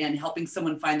believe in, helping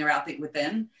someone find their athlete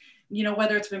within.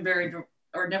 Whether it's been very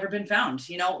or never been found.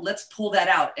 Let's pull that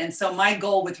out. And so my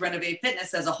goal with Renovate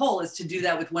Fitness as a whole is to do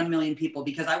that with 1 million people,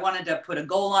 because I wanted to put a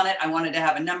goal on it. I wanted to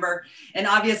have a number, and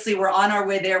obviously we're on our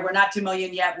way there. We're not 2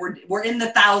 million yet. We're in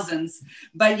the thousands,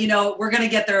 but we're going to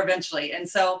get there eventually. And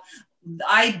so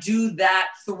I do that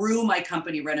through my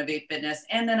company, Renovate Fitness.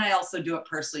 And then I also do it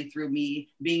personally through me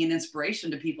being an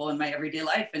inspiration to people in my everyday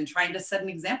life and trying to set an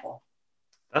example.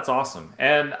 That's awesome.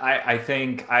 And I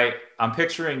think I'm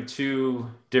picturing two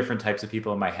different types of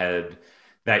people in my head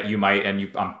that you might,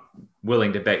 and I'm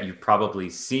willing to bet you've probably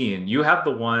seen. You have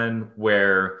the one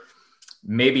where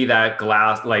maybe that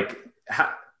glass, like,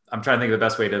 I'm trying to think of the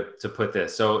best way to put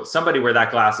this. So somebody where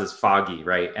that glass is foggy,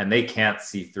 right? And they can't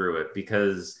see through it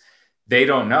because they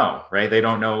don't know, right? They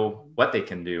don't know what they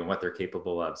can do and what they're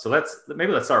capable of. So let's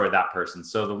start with that person.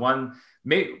 So the one,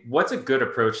 what's a good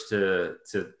approach to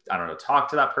I don't know, talk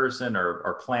to that person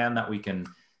or plan that we can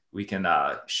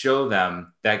show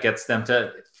them that gets them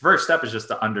to, first step is just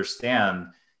to understand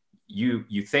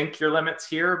you think your limit's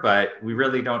here, but we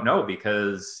really don't know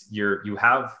because you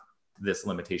have this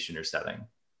limitation you're setting.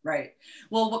 Right.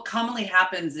 Well, what commonly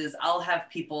happens is I'll have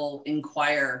people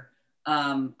inquire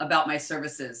about my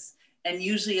services. And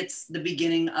usually it's the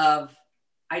beginning of,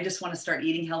 I just want to start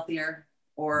eating healthier,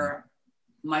 or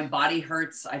my body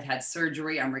hurts. I've had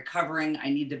surgery. I'm recovering.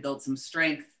 I need to build some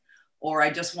strength, or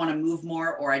I just want to move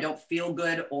more, or I don't feel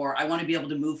good, or I want to be able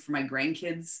to move for my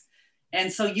grandkids.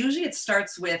 And so usually it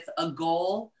starts with a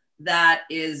goal that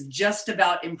is just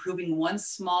about improving one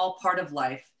small part of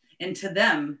life. And to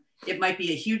them, it might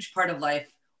be a huge part of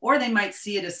life, or they might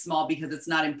see it as small because it's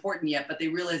not important yet, but they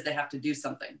realize they have to do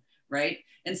something, right?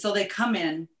 And so they come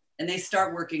in and they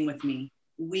start working with me.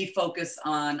 We focus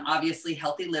on obviously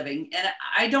healthy living. And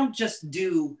I don't just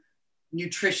do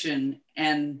nutrition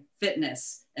and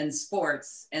fitness and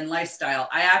sports and lifestyle.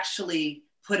 I actually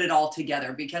put it all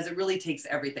together because it really takes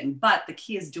everything. But the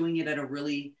key is doing it at a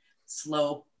really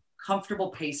slow, comfortable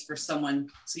pace for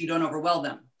someone so you don't overwhelm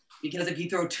them. Because if you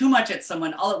throw too much at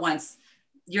someone all at once,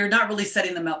 you're not really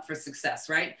setting them up for success,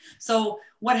 right? So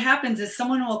what happens is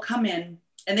someone will come in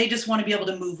and they just want to be able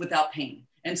to move without pain.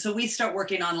 And so we start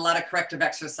working on a lot of corrective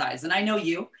exercise. And I know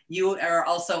you are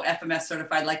also FMS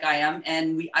certified like I am.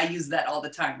 And I use that all the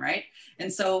time, right?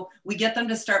 And so we get them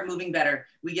to start moving better.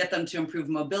 We get them to improve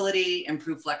mobility,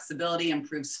 improve flexibility,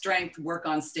 improve strength, work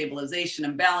on stabilization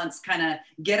and balance, kind of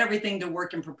get everything to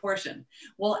work in proportion.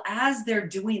 Well, as they're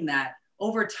doing that,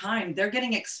 over time, they're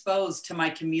getting exposed to my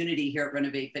community here at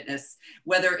Renovate Fitness,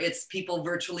 whether it's people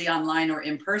virtually online or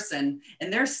in person,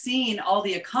 and they're seeing all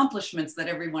the accomplishments that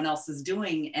everyone else is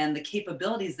doing and the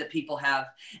capabilities that people have,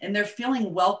 and they're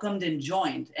feeling welcomed and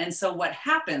joined. And so what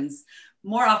happens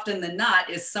more often than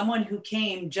not is someone who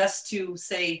came just to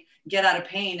say, get out of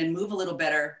pain and move a little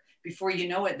better. Before you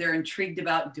know it, they're intrigued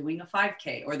about doing a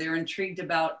 5K, or they're intrigued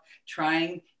about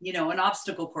trying, an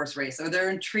obstacle course race, or they're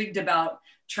intrigued about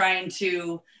trying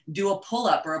to do a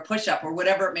pull-up or a push-up or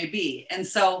whatever it may be. And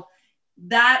so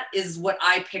that is what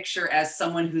I picture as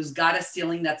someone who's got a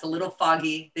ceiling that's a little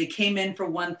foggy. They came in for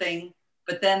one thing,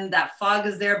 but then that fog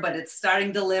is there, but it's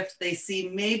starting to lift. They see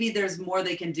maybe there's more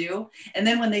they can do. And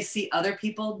then when they see other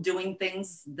people doing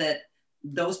things that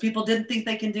those people didn't think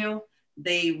they can do,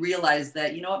 they realize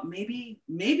that,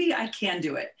 maybe I can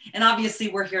do it. And obviously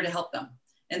we're here to help them.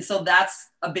 And so that's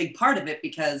a big part of it,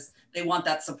 because they want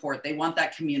that support. They want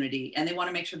that community, and they want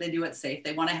to make sure they do it safe.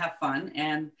 They want to have fun.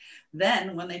 And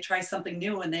then when they try something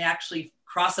new and they actually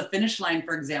cross a finish line,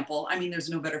 for example, there's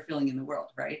no better feeling in the world,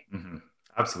 right? Mm-hmm.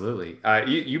 Absolutely.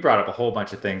 You brought up a whole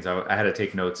bunch of things. I had to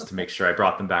take notes to make sure I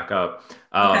brought them back up.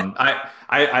 Okay.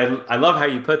 I love how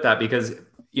you put that, because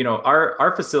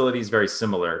our facility is very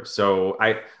similar. So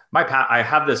I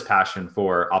have this passion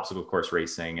for obstacle course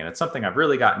racing, and it's something I've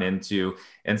really gotten into.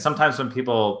 And sometimes when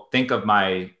people think of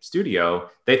my studio,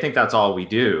 they think that's all we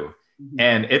do. Mm-hmm.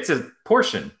 And it's a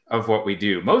portion of what we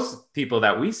do. Most people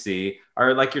that we see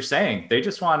are, like you're saying, they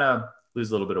just want to lose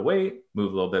a little bit of weight,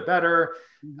 move a little bit better,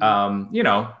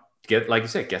 mm-hmm. Get, like you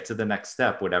said, get to the next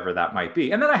step, whatever that might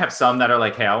be. And then I have some that are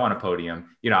like, hey, I want a podium.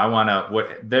 I want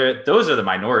to, those are the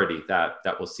minority that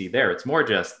we'll see there. It's more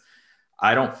just,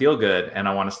 I don't feel good and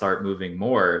I want to start moving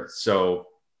more. So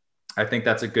I think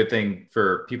that's a good thing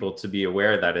for people to be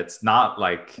aware, that it's not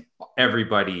like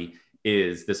everybody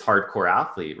is this hardcore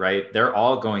athlete, right? They're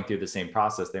all going through the same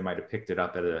process. They might've picked it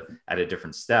up at a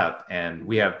different step. And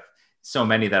we have so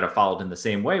many that have followed in the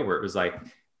same way, where it was like,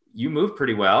 you move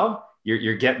pretty well.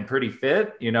 You're getting pretty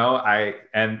fit, and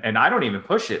I don't even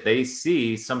push it. They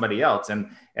see somebody else. And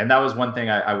that was one thing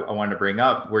I wanted to bring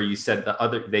up, where you said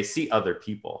they see other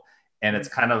people. And it's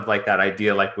kind of like that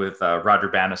idea, like with Roger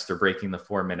Bannister breaking the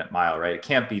 4-minute mile, right? It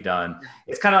can't be done.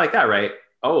 It's kind of like that, right?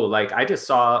 Oh, like I just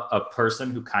saw a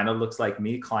person who kind of looks like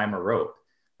me climb a rope.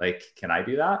 Like, can I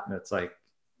do that? And it's like,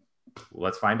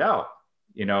 let's find out,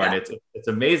 and it's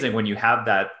amazing when you have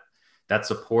that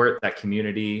support, that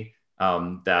community,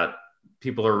 that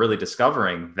people are really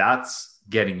discovering. That's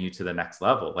getting you to the next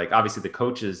level. Like obviously the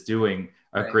coach is doing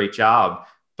a great job,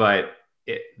 but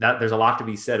there's a lot to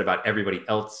be said about everybody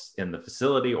else in the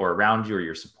facility or around you or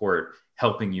your support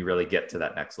helping you really get to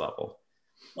that next level.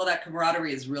 Well, that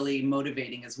camaraderie is really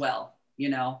motivating as well,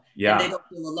 Yeah. and they don't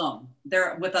feel alone.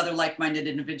 They're with other like-minded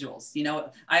individuals.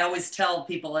 I always tell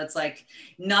people, it's like,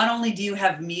 not only do you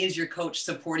have me as your coach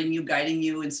supporting you, guiding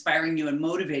you, inspiring you, and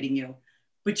motivating you,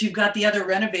 but you've got the other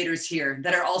renovators here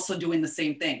that are also doing the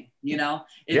same thing. It's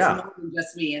more than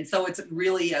just me. And so it's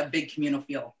really a big communal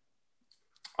feel.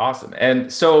 Awesome.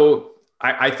 And so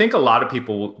I think a lot of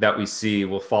people that we see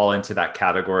will fall into that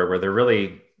category where they're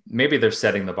really, maybe they're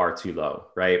setting the bar too low,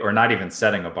 right? Or not even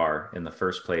setting a bar in the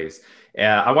first place.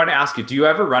 I want to ask you, do you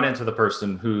ever run into the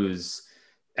person whose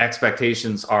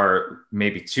expectations are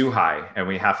maybe too high and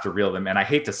we have to reel them? And I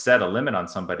hate to set a limit on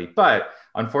somebody, but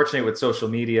unfortunately with social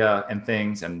media and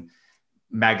things and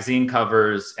magazine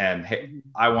covers and, hey,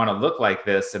 I want to look like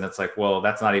this. And it's like, well,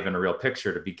 that's not even a real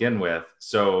picture to begin with.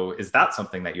 So is that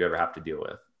something that you ever have to deal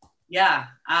with? Yeah,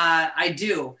 I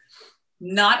do.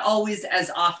 Not always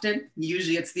as often.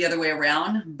 Usually it's the other way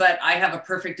around, but I have a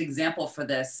perfect example for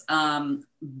this.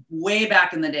 Way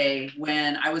back in the day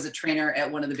when I was a trainer at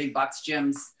one of the big box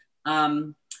gyms,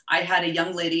 I had a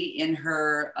young lady in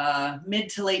her mid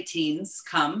to late teens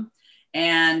come,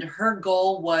 and her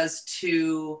goal was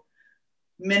to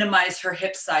minimize her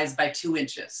hip size by 2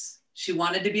 inches. She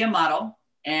wanted to be a model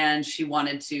and she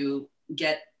wanted to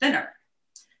get thinner.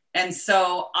 And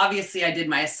so obviously I did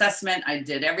my assessment, I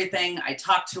did everything, I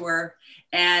talked to her,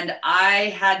 and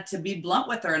I had to be blunt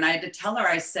with her. And I had to tell her,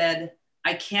 I said,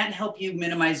 I can't help you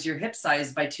minimize your hip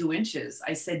size by 2 inches.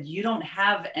 I said, you don't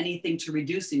have anything to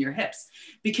reduce in your hips,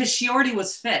 because she already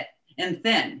was fit and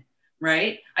thin,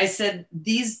 right? I said,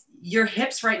 your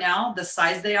hips right now, the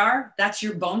size they are, that's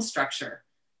your bone structure.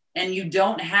 And you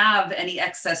don't have any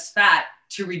excess fat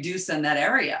to reduce in that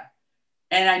area.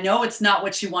 And I know it's not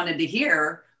what she wanted to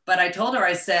hear, but I told her,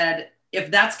 I said, if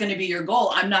that's going to be your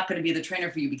goal, I'm not going to be the trainer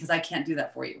for you, because I can't do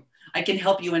that for you. I can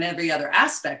help you in every other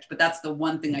aspect, but that's the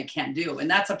one thing I can't do.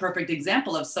 And that's a perfect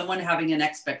example of someone having an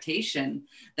expectation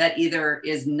that either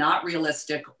is not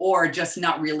realistic or just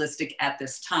not realistic at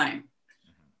this time.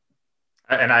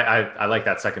 And I like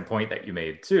that second point that you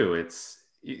made too.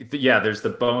 There's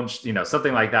the bone,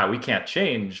 something like that we can't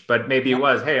change, but maybe it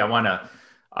was, hey, I want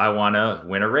to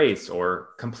win a race or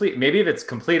maybe if it's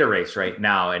complete a race right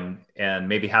now, and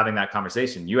maybe having that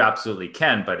conversation, you absolutely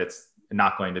can, but it's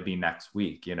not going to be next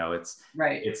week.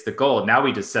 It's the goal. Now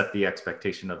we just set the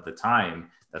expectation of the time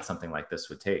that something like this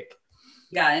would take.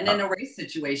 Yeah. And in a race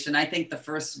situation, I think the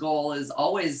first goal is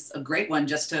always a great one,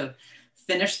 just to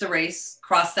finish the race,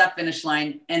 cross that finish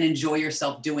line, and enjoy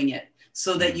yourself doing it,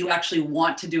 so that you actually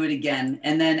want to do it again.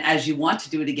 And then as you want to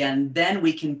do it again, then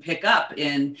we can pick up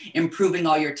in improving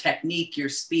all your technique, your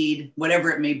speed, whatever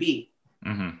it may be.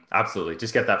 Mm-hmm. Absolutely.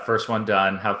 Just get that first one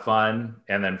done, have fun,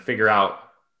 and then figure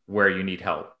out where you need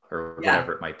help or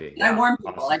whatever it might be. I warn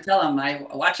people, awesome. I tell them,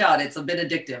 watch out, it's a bit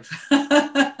addictive.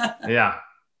 Yeah.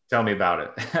 Tell me about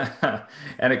it.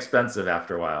 And expensive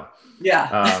after a while.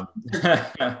 Yeah.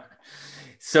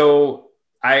 So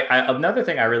another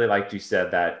thing I really liked, you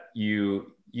said that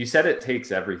you said it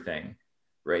takes everything,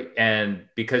 right? And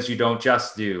because you don't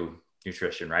just do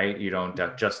nutrition, right? You don't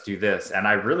just do this. And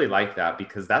I really like that,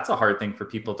 because that's a hard thing for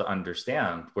people to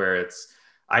understand, where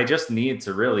I just need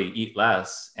to really eat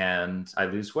less and I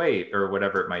lose weight or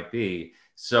whatever it might be.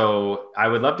 So I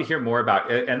would love to hear more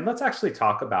about it. And let's actually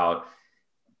talk about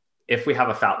if we have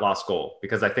a fat loss goal,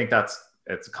 because I think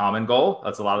it's a common goal.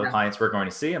 That's a lot of the clients we're going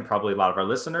to see, and probably a lot of our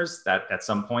listeners, that at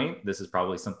some point, this is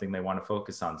probably something they want to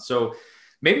focus on. So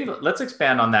maybe let's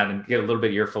expand on that and get a little bit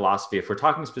of your philosophy. If we're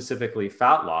talking specifically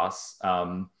fat loss,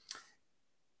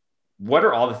 what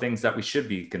are all the things that we should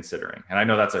be considering? And I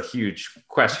know that's a huge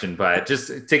question, but just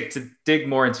to dig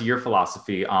more into your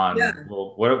philosophy on,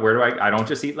 well, where do I don't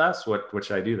just eat less. What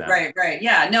should I do then? Right.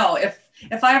 Yeah, no,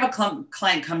 if I have a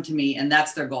client come to me and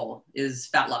that's their goal is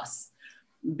fat loss,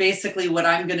 basically what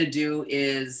I'm going to do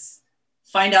is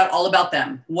find out all about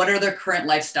them. What are their current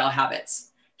lifestyle habits?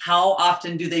 How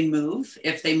often do they move?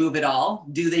 If they move at all,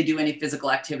 do they do any physical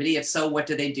activity? If so, what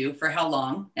do they do for how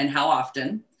long and how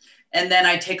often? And then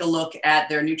I take a look at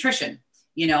their nutrition.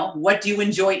 What do you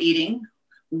enjoy eating?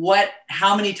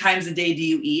 How many times a day do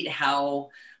you eat? How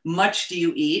much do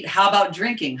you eat? How about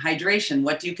drinking, hydration?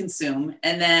 What do you consume?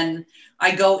 And then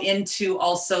I go into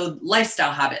also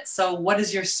lifestyle habits. So what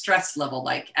is your stress level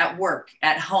like at work,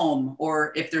 at home,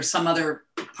 or if there's some other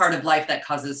part of life that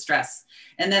causes stress?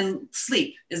 And then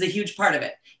sleep is a huge part of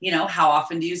it. You know, how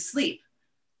often do you sleep?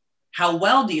 How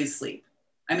well do you sleep?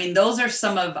 I mean, those are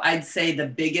some of, I'd say, the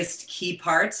biggest key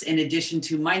parts in addition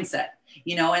to mindset,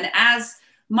 you know, and as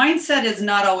mindset is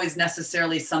not always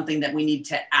necessarily something that we need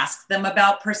to ask them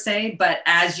about per se, but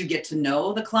as you get to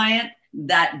know the client,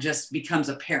 that just becomes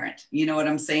apparent. You know what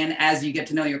I'm saying? As you get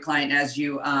to know your client, as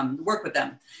you work with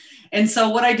them. And so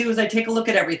what I do is I take a look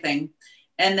at everything,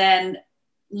 and then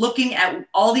looking at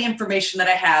all the information that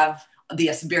I have, the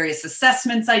various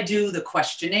assessments I do, the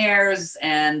questionnaires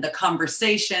and the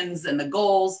conversations and the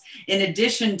goals, in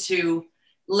addition to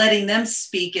letting them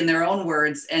speak in their own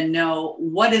words and know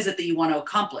what is it that you want to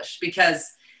accomplish. Because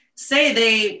say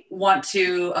they want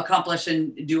to accomplish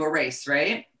and do a race,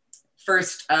 right?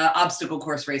 First obstacle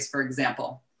course race, for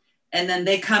example. And then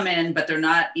they come in, but they're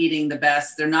not eating the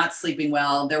best. They're not sleeping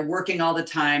well. They're working all the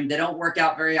time. They don't work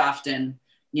out very often,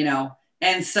 you know?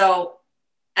 And so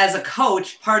as a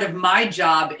coach, part of my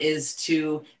job is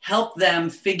to help them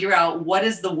figure out what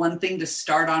is the one thing to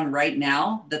start on right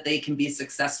now that they can be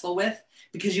successful with,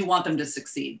 because you want them to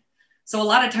succeed. So a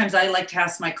lot of times I like to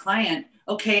ask my client,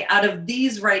 okay, out of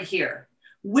these right here,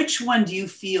 which one do you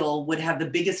feel would have the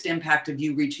biggest impact of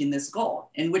you reaching this goal?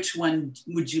 And which one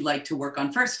would you like to work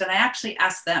on first? And I actually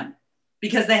ask them,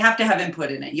 because they have to have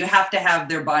input in it. You have to have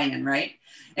their buy-in, right?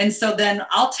 And so then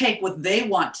I'll take what they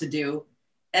want to do.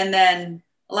 And then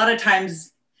a lot of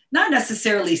times, not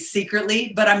necessarily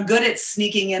secretly, but I'm good at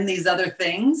sneaking in these other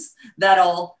things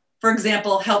that'll, for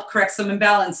example, help correct some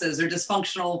imbalances or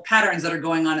dysfunctional patterns that are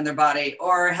going on in their body,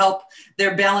 or help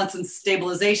their balance and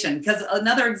stabilization. Because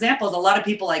another example is a lot of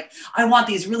people like, I want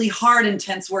these really hard,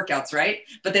 intense workouts, right?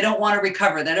 But they don't want to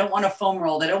recover. They don't want to foam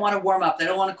roll. They don't want to warm up. They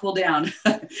don't want to cool down.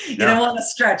 You don't want to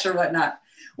stretch or whatnot.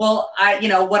 Well,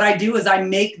 what I do is I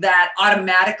make that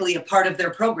automatically a part of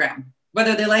their program,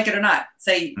 whether they like it or not.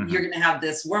 Say, you're going to have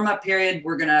this warm-up period.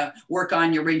 We're going to work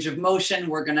on your range of motion.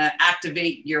 We're going to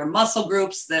activate your muscle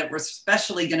groups that were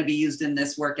especially going to be used in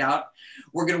this workout.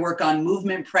 We're going to work on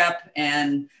movement prep,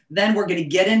 and then we're going to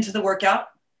get into the workout,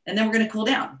 and then we're going to cool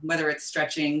down, whether it's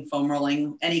stretching, foam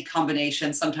rolling, any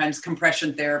combination, sometimes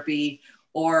compression therapy,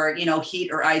 or, heat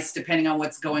or ice, depending on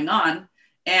what's going on.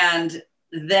 And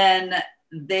then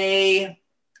they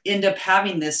end up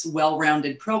having this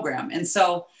well-rounded program. And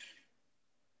so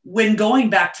when going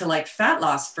back to like fat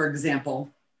loss, for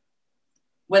example,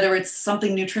 whether it's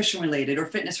something nutrition related or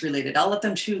fitness related, I'll let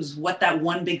them choose what that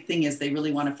one big thing is they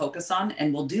really want to focus on,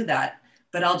 and we'll do that.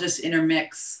 But I'll just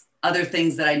intermix other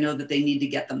things that I know that they need to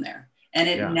get them there. And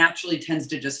it naturally tends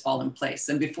to just fall in place.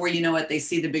 And before you know it, they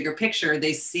see the bigger picture.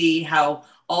 They see how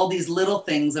all these little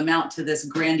things amount to this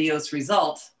grandiose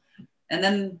result. And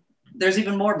then there's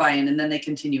even more buy-in, and then they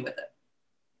continue with it.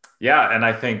 Yeah. And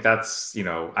I think that's,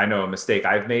 I know a mistake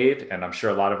I've made, and I'm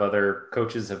sure a lot of other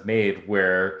coaches have made,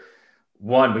 where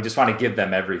one, we just want to give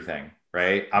them everything,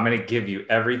 right? I'm going to give you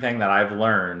everything that I've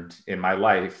learned in my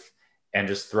life and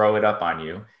just throw it up on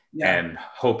you and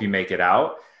hope you make it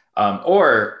out.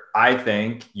 Or I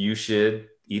think you should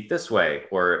eat this way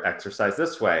or exercise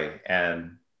this way.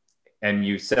 And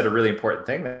you said a really important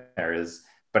thing there is,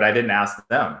 but I didn't ask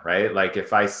them, right? Like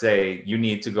if I say you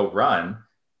need to go run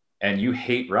and you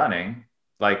hate running,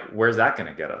 like where's that going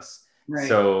to get us? Right.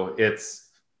 So it's,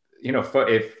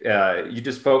 if you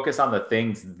just focus on the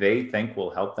things they think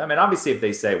will help them. And obviously if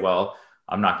they say, well,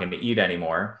 I'm not going to eat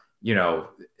anymore,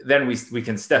 then we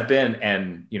can step in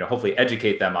and, hopefully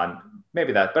educate them on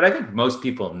maybe that. But I think most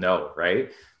people know,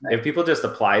 right? If people just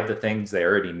applied the things they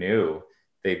already knew,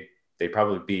 they'd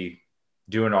probably be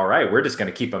doing all right. We're just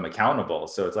going to keep them accountable.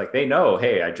 So it's like, they know,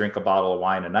 hey, I drink a bottle of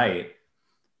wine a night.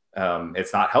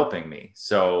 It's not helping me.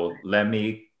 So let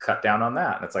me cut down on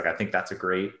that. And it's like, I think that's a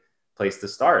great place to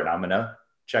start. I'm going to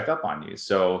check up on you.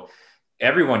 So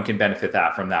everyone can benefit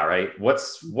from that, right?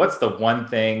 What's the one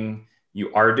thing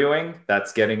you are doing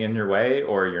that's getting in your way,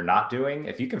 or you're not doing?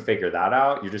 If you can figure that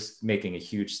out, you're just making a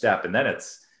huge step. And then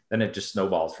it just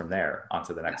snowballs from there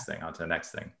onto the next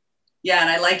thing. Yeah. And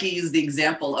I like you use the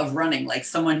example of running, like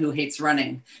someone who hates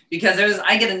running, because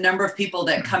I get a number of people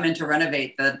that come in to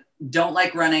Renovate that don't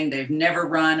like running. They've never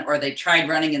run, or they tried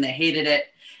running and they hated it.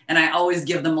 And I always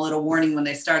give them a little warning when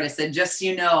they start. I said, just so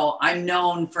you know, I'm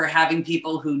known for having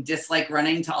people who dislike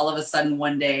running to all of a sudden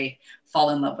one day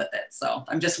fall in love with it. So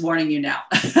I'm just warning you now,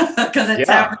 because it's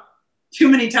happened too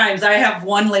many times. I have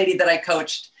one lady that I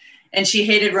coached, and she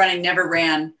hated running, never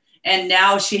ran. And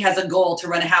now she has a goal to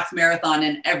run a half marathon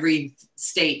in every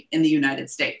state in the United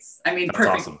States. I mean, That's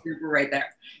perfect awesome. right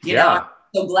there. You Yeah. know, I'm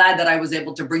so glad that I was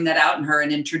able to bring that out in her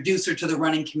and introduce her to the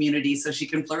running community so she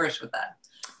can flourish with that.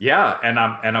 Yeah, and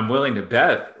I'm willing to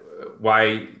bet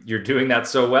why you're doing that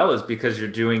so well is because you're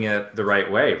doing it the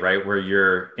right way, right? Where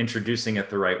you're introducing it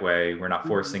the right way. We're not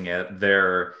forcing it.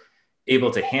 They're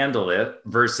able to handle it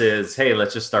versus, hey,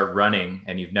 let's just start running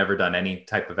and you've never done any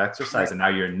type of exercise. Right. And now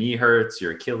your knee hurts,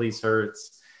 your Achilles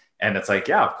hurts. And it's like,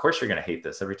 yeah, of course you're going to hate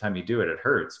this. Every time you do it, it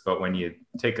hurts. But when you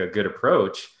take a good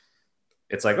approach,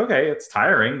 it's like, okay, it's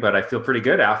tiring, but I feel pretty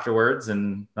good afterwards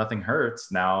and nothing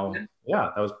hurts. Now,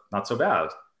 yeah, that was not so bad.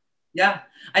 Yeah,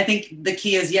 I think the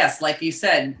key is, yes, like you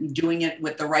said, doing it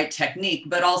with the right technique,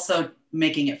 but also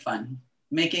making it fun,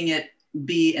 making it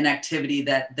be an activity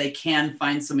that they can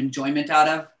find some enjoyment out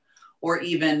of, or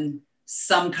even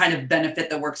some kind of benefit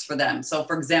that works for them. So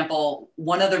for example,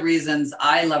 one of the reasons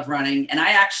I love running, and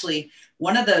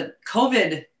one of the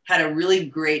COVID had a really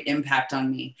great impact on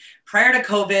me. Prior to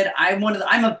COVID,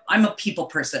 I'm a people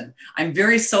person. I'm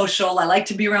very social. I like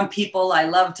to be around people. I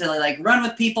love to like run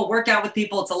with people, work out with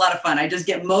people. It's a lot of fun. I just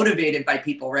get motivated by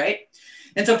people, right?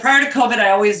 And so prior to COVID,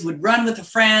 I always would run with a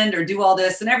friend or do all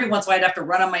this. And every once in a while, I'd have to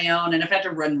run on my own. And if I had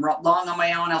to run long on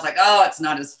my own, I was like, oh, it's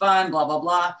not as fun, blah, blah,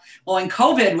 blah. Well, in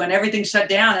COVID, when everything shut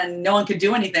down and no one could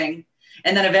do anything,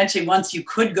 and then eventually once you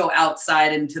could go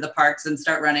outside into the parks and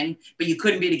start running, but you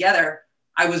couldn't be together,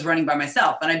 I was running by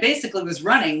myself. And I basically was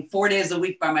running 4 days a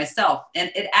week by myself. And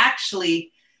it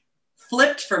actually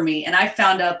flipped for me. And I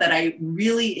found out that I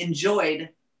really enjoyed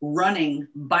running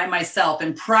by myself,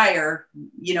 and prior,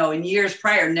 in years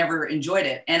prior, never enjoyed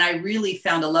it. And I really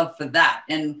found a love for that.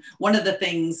 And one of the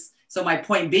things, so my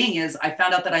point being is I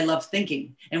found out that I love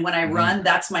thinking. And when I run,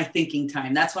 that's my thinking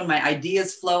time. That's when my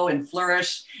ideas flow and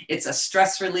flourish. It's a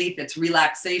stress relief, it's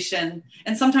relaxation.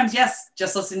 And sometimes, yes,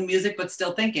 just listening to music, but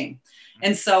still thinking.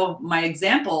 And so my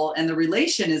example and the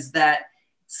relation is that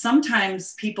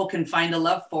sometimes people can find a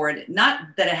love for it.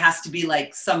 Not that it has to be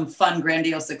like some fun,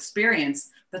 grandiose experience,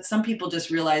 but some people just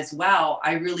realize, wow,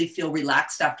 I really feel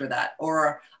relaxed after that,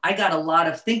 or I got a lot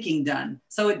of thinking done.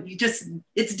 So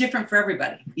it's different for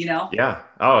everybody, Yeah.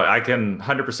 Oh, I can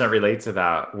 100% relate to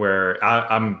that, where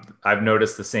I've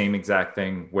noticed the same exact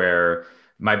thing where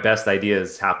my best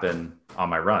ideas happen on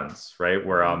my runs, right?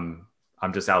 Where I'm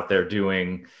just out there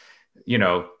doing,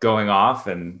 going off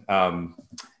and I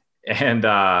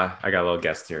got a little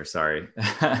guest here, sorry.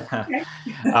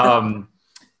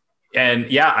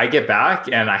 And yeah, I get back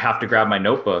and I have to grab my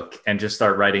notebook and just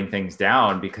start writing things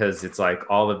down, because it's like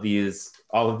all of these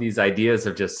ideas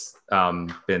have just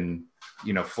been,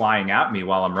 flying at me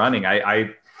while I'm running.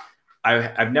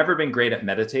 I've never been great at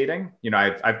meditating.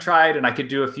 I've tried and I could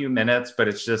do a few minutes, but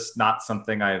it's just not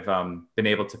something I've been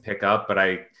able to pick up. But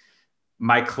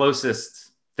my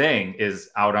closest thing is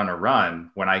out on a run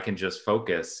when I can just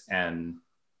focus and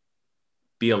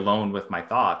be alone with my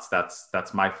thoughts.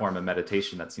 That's my form of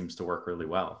meditation that seems to work really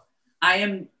well. I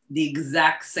am the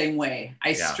exact same way.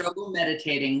 I struggle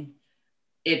meditating.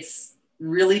 It's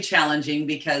really challenging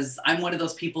because I'm one of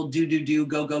those people do,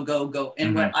 go, go, go, go.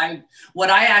 And what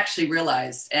I actually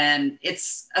realized, and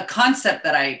it's a concept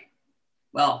that I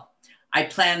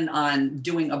plan on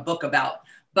doing a book about,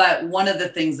 but one of the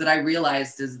things that I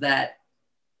realized is that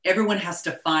everyone has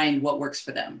to find what works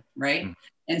for them, right?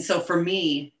 And so for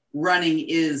me, running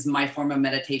is my form of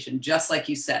meditation. Just like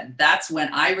you said, that's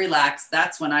when I relax.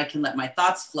 That's when I can let my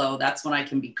thoughts flow. That's when I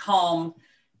can be calm.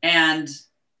 And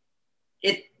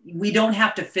we don't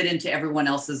have to fit into everyone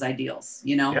else's ideals,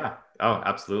 Yeah. Oh,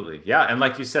 absolutely. Yeah. And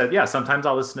like you said, yeah, sometimes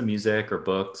I'll listen to music or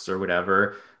books or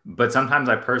whatever, but sometimes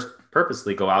I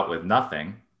purposely go out with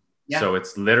nothing. Yeah. So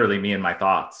it's literally me and my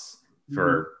thoughts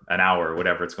for an hour,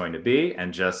 whatever it's going to be,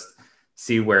 and just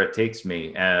see where it takes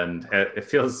me. And it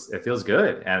feels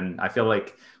good. And I feel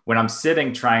like when I'm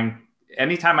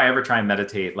anytime I ever try and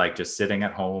meditate, like just sitting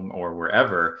at home or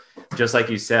wherever, just like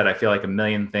you said, I feel like a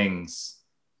million things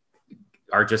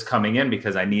are just coming in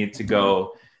because I need to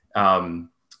go, and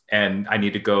I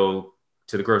need to go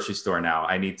to the grocery store now.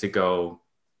 I need to go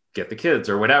get the kids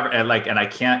or whatever. And I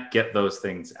can't get those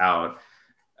things out.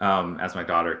 As my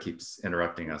daughter keeps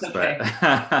interrupting us, okay.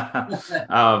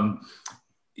 But,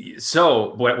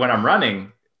 so when I'm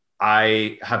running,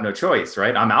 I have no choice,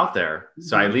 right? I'm out there.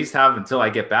 So I at least have until I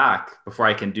get back before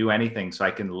I can do anything, so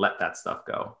I can let that stuff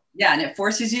go. Yeah. And it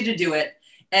forces you to do it.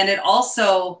 And it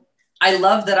also, I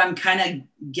love that I'm kind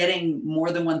of getting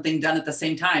more than one thing done at the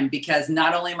same time, because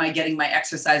not only am I getting my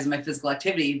exercise and my physical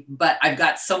activity, but I've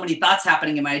got so many thoughts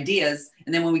happening in my ideas.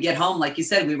 And then when we get home, like you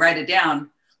said, we write it down.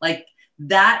 Like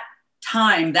that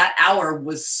time, that hour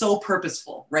was so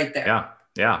purposeful right there. Yeah.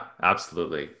 Yeah,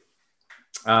 absolutely.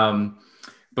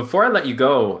 Before I let you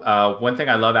go, one thing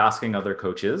I love asking other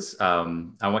coaches, I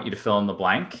want you to fill in the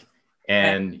blank,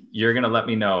 and you're going to let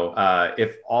me know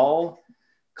if all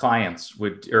clients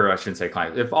would, or I shouldn't say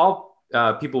clients, if all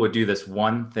people would do this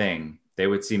one thing, they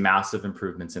would see massive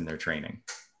improvements in their training.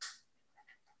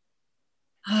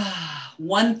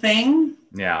 One thing?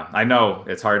 Yeah, I know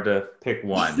it's hard to pick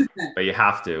one, but you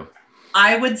have to.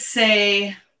 I would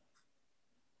say,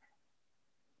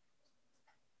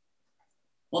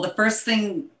 well, the first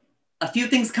thing, a few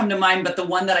things come to mind, but the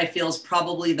one that I feel is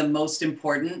probably the most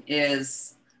important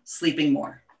is sleeping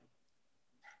more.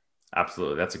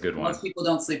 Absolutely. That's a good one. Most people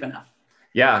don't sleep enough.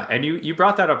 Yeah. And you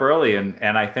brought that up early,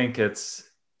 and I think it's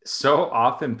so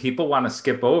often people want to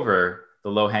skip over the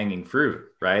low hanging fruit,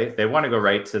 right? They want to go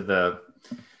right to the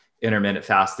intermittent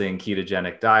fasting,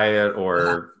 ketogenic diet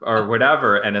or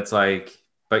whatever. And it's like,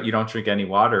 but you don't drink any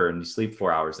water and you sleep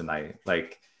 4 hours a night.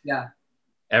 Like, yeah,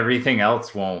 everything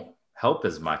else won't help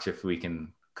as much if we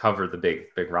can cover the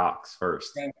big rocks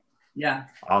first. right. Yeah.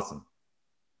 Awesome.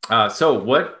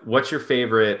 So what's your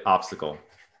favorite obstacle?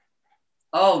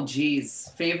 Oh, geez.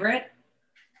 Favorite?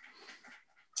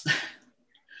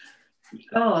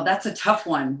 Oh, that's a tough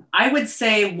one. I would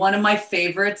say one of my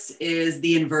favorites is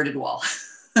the inverted wall.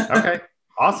 Okay.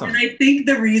 Awesome. And I think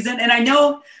the reason, and I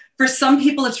know for some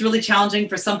people it's really challenging,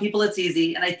 for some people it's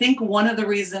easy. And I think one of the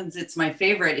reasons it's my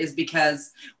favorite is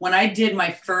because when I did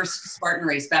my first Spartan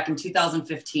race back in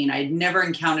 2015, I'd never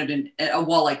encountered a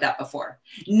wall like that before.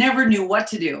 Never knew what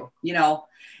to do. You know,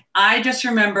 I just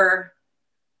remember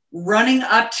running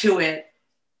up to it,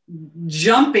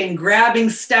 jumping, grabbing,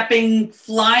 stepping,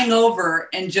 flying over,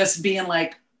 and just being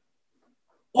like,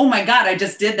 oh my God, I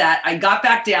just did that. I got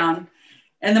back down.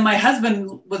 And then my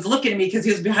husband was looking at me because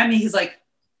he was behind me. He's like,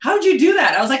 how'd you do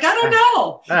that? I was like, I don't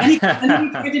know. And he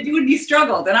tried to do it and he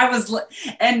struggled.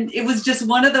 And it was just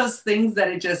one of those things that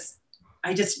I just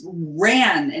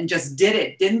ran and just did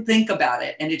it. Didn't think about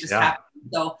it. And it just happened.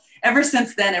 So ever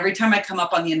since then, every time I come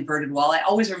up on the inverted wall, I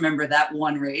always remember that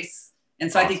one race.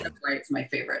 And so awesome. I think that's why it's my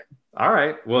favorite. All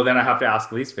right. Well, then I have to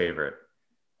ask least favorite.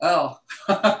 Oh,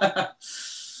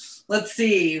 let's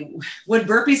see. Would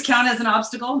burpees count as an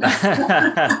obstacle?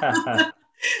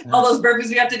 All those burpees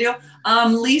we have to do.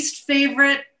 Least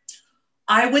favorite,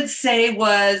 I would say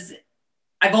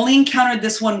I've only encountered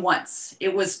this one once.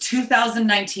 It was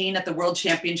 2019 at the World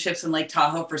Championships in Lake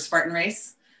Tahoe for Spartan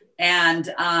race.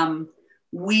 And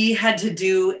we had to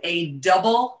do a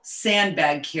double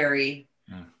sandbag carry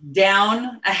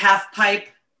down a half pipe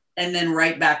and then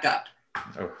right back up.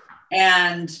 Oh.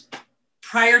 And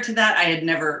prior to that, I had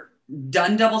never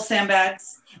done double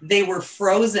sandbags. They were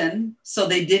frozen, so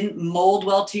they didn't mold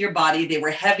well to your body. They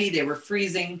were heavy, they were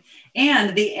freezing.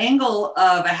 And the angle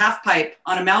of a half pipe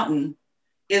on a mountain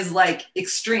is like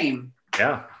extreme.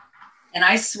 Yeah. And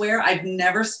I swear I've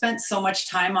never spent so much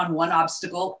time on one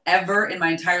obstacle ever in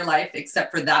my entire life,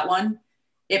 except for that one.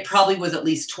 It probably was at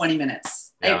least 20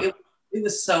 minutes. Yeah. It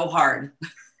was so hard.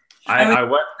 I was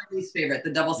my least favorite,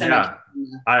 the double sandbag.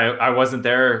 Yeah. I wasn't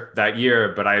there that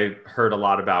year, but I heard a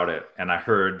lot about it. And I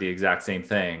heard the exact same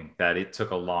thing, that it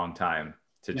took a long time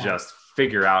to just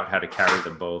figure out how to carry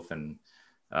them both. And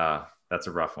that's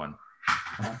a rough one.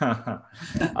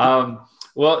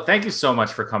 Well, thank you so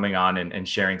much for coming on and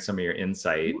sharing some of your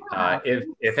insight.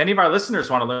 If any of our listeners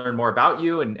want to learn more about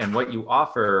you and what you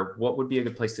offer, what would be a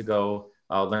good place to go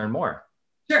learn more?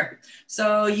 Sure.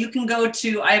 So you can go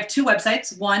to, I have two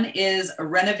websites. One is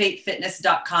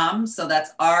renovatefitness.com. So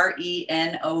that's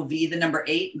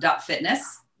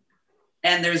RENOV8.fitness.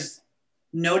 And there's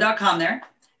no .com there.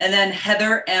 And then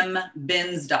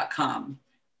heathermbins.com.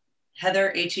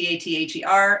 Heather,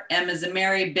 Heather, M as in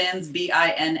Mary, Bins,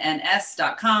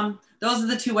 BINNS.com. Those are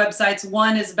the two websites.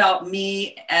 One is about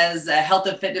me as a health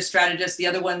and fitness strategist. The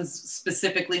other one's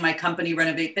specifically my company,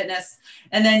 Renovate Fitness.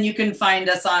 And then you can find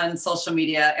us on social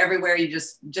media everywhere. You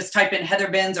just type in Heather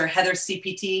Bins or Heather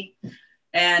CPT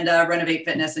and Renovate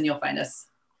Fitness, and you'll find us.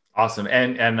 Awesome.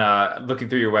 And looking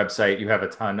through your website, you have a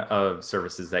ton of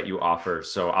services that you offer.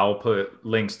 So I'll put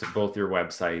links to both your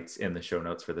websites in the show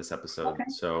notes for this episode. Okay.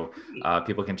 So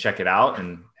people can check it out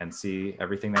and see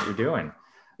everything that you're doing.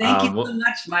 Thank you so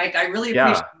much, Mike. I really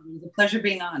appreciate it. It was a pleasure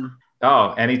being on.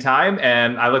 Oh, anytime.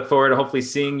 And I look forward to hopefully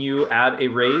seeing you at a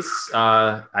race.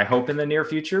 I hope in the near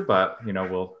future, but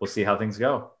we'll see how things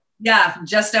go. Yeah,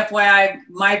 just FYI,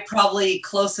 my probably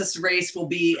closest race will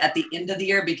be at the end of the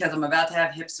year because I'm about to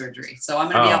have hip surgery. So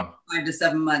I'm going to be out for 5 to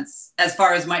 7 months as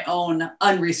far as my own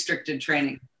unrestricted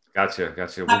training. Gotcha.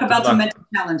 Talk about the mental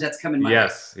challenge that's coming my way.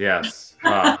 Yes.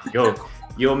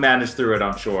 You'll manage through it,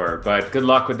 I'm sure. But good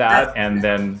luck with that. And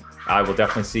then I will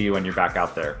definitely see you when you're back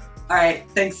out there. All right.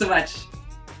 Thanks so much.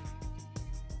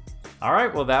 All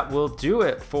right, well, that will do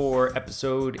it for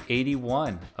episode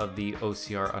 81 of the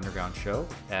OCR Underground Show.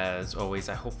 As always,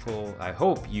 I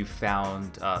hope you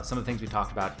found some of the things we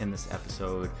talked about in this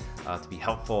episode to be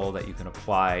helpful, that you can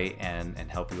apply and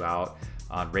help you out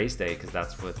on race day, because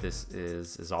that's what this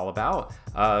is all about.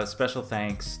 Special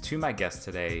thanks to my guest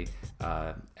today,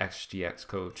 SGX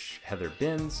coach Heather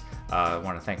Binns. I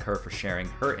want to thank her for sharing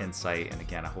her insight, and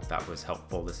again, I hope that was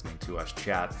helpful listening to us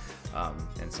chat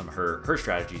and some of her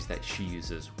strategies that she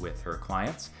uses with her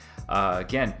clients.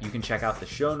 Again, you can check out the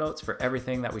show notes for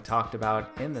everything that we talked about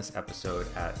in this episode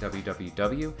at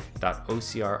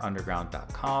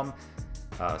www.ocrunderground.com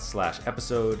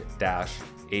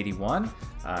 /episode-81.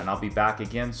 And I'll be back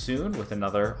again soon with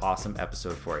another awesome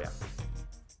episode for you.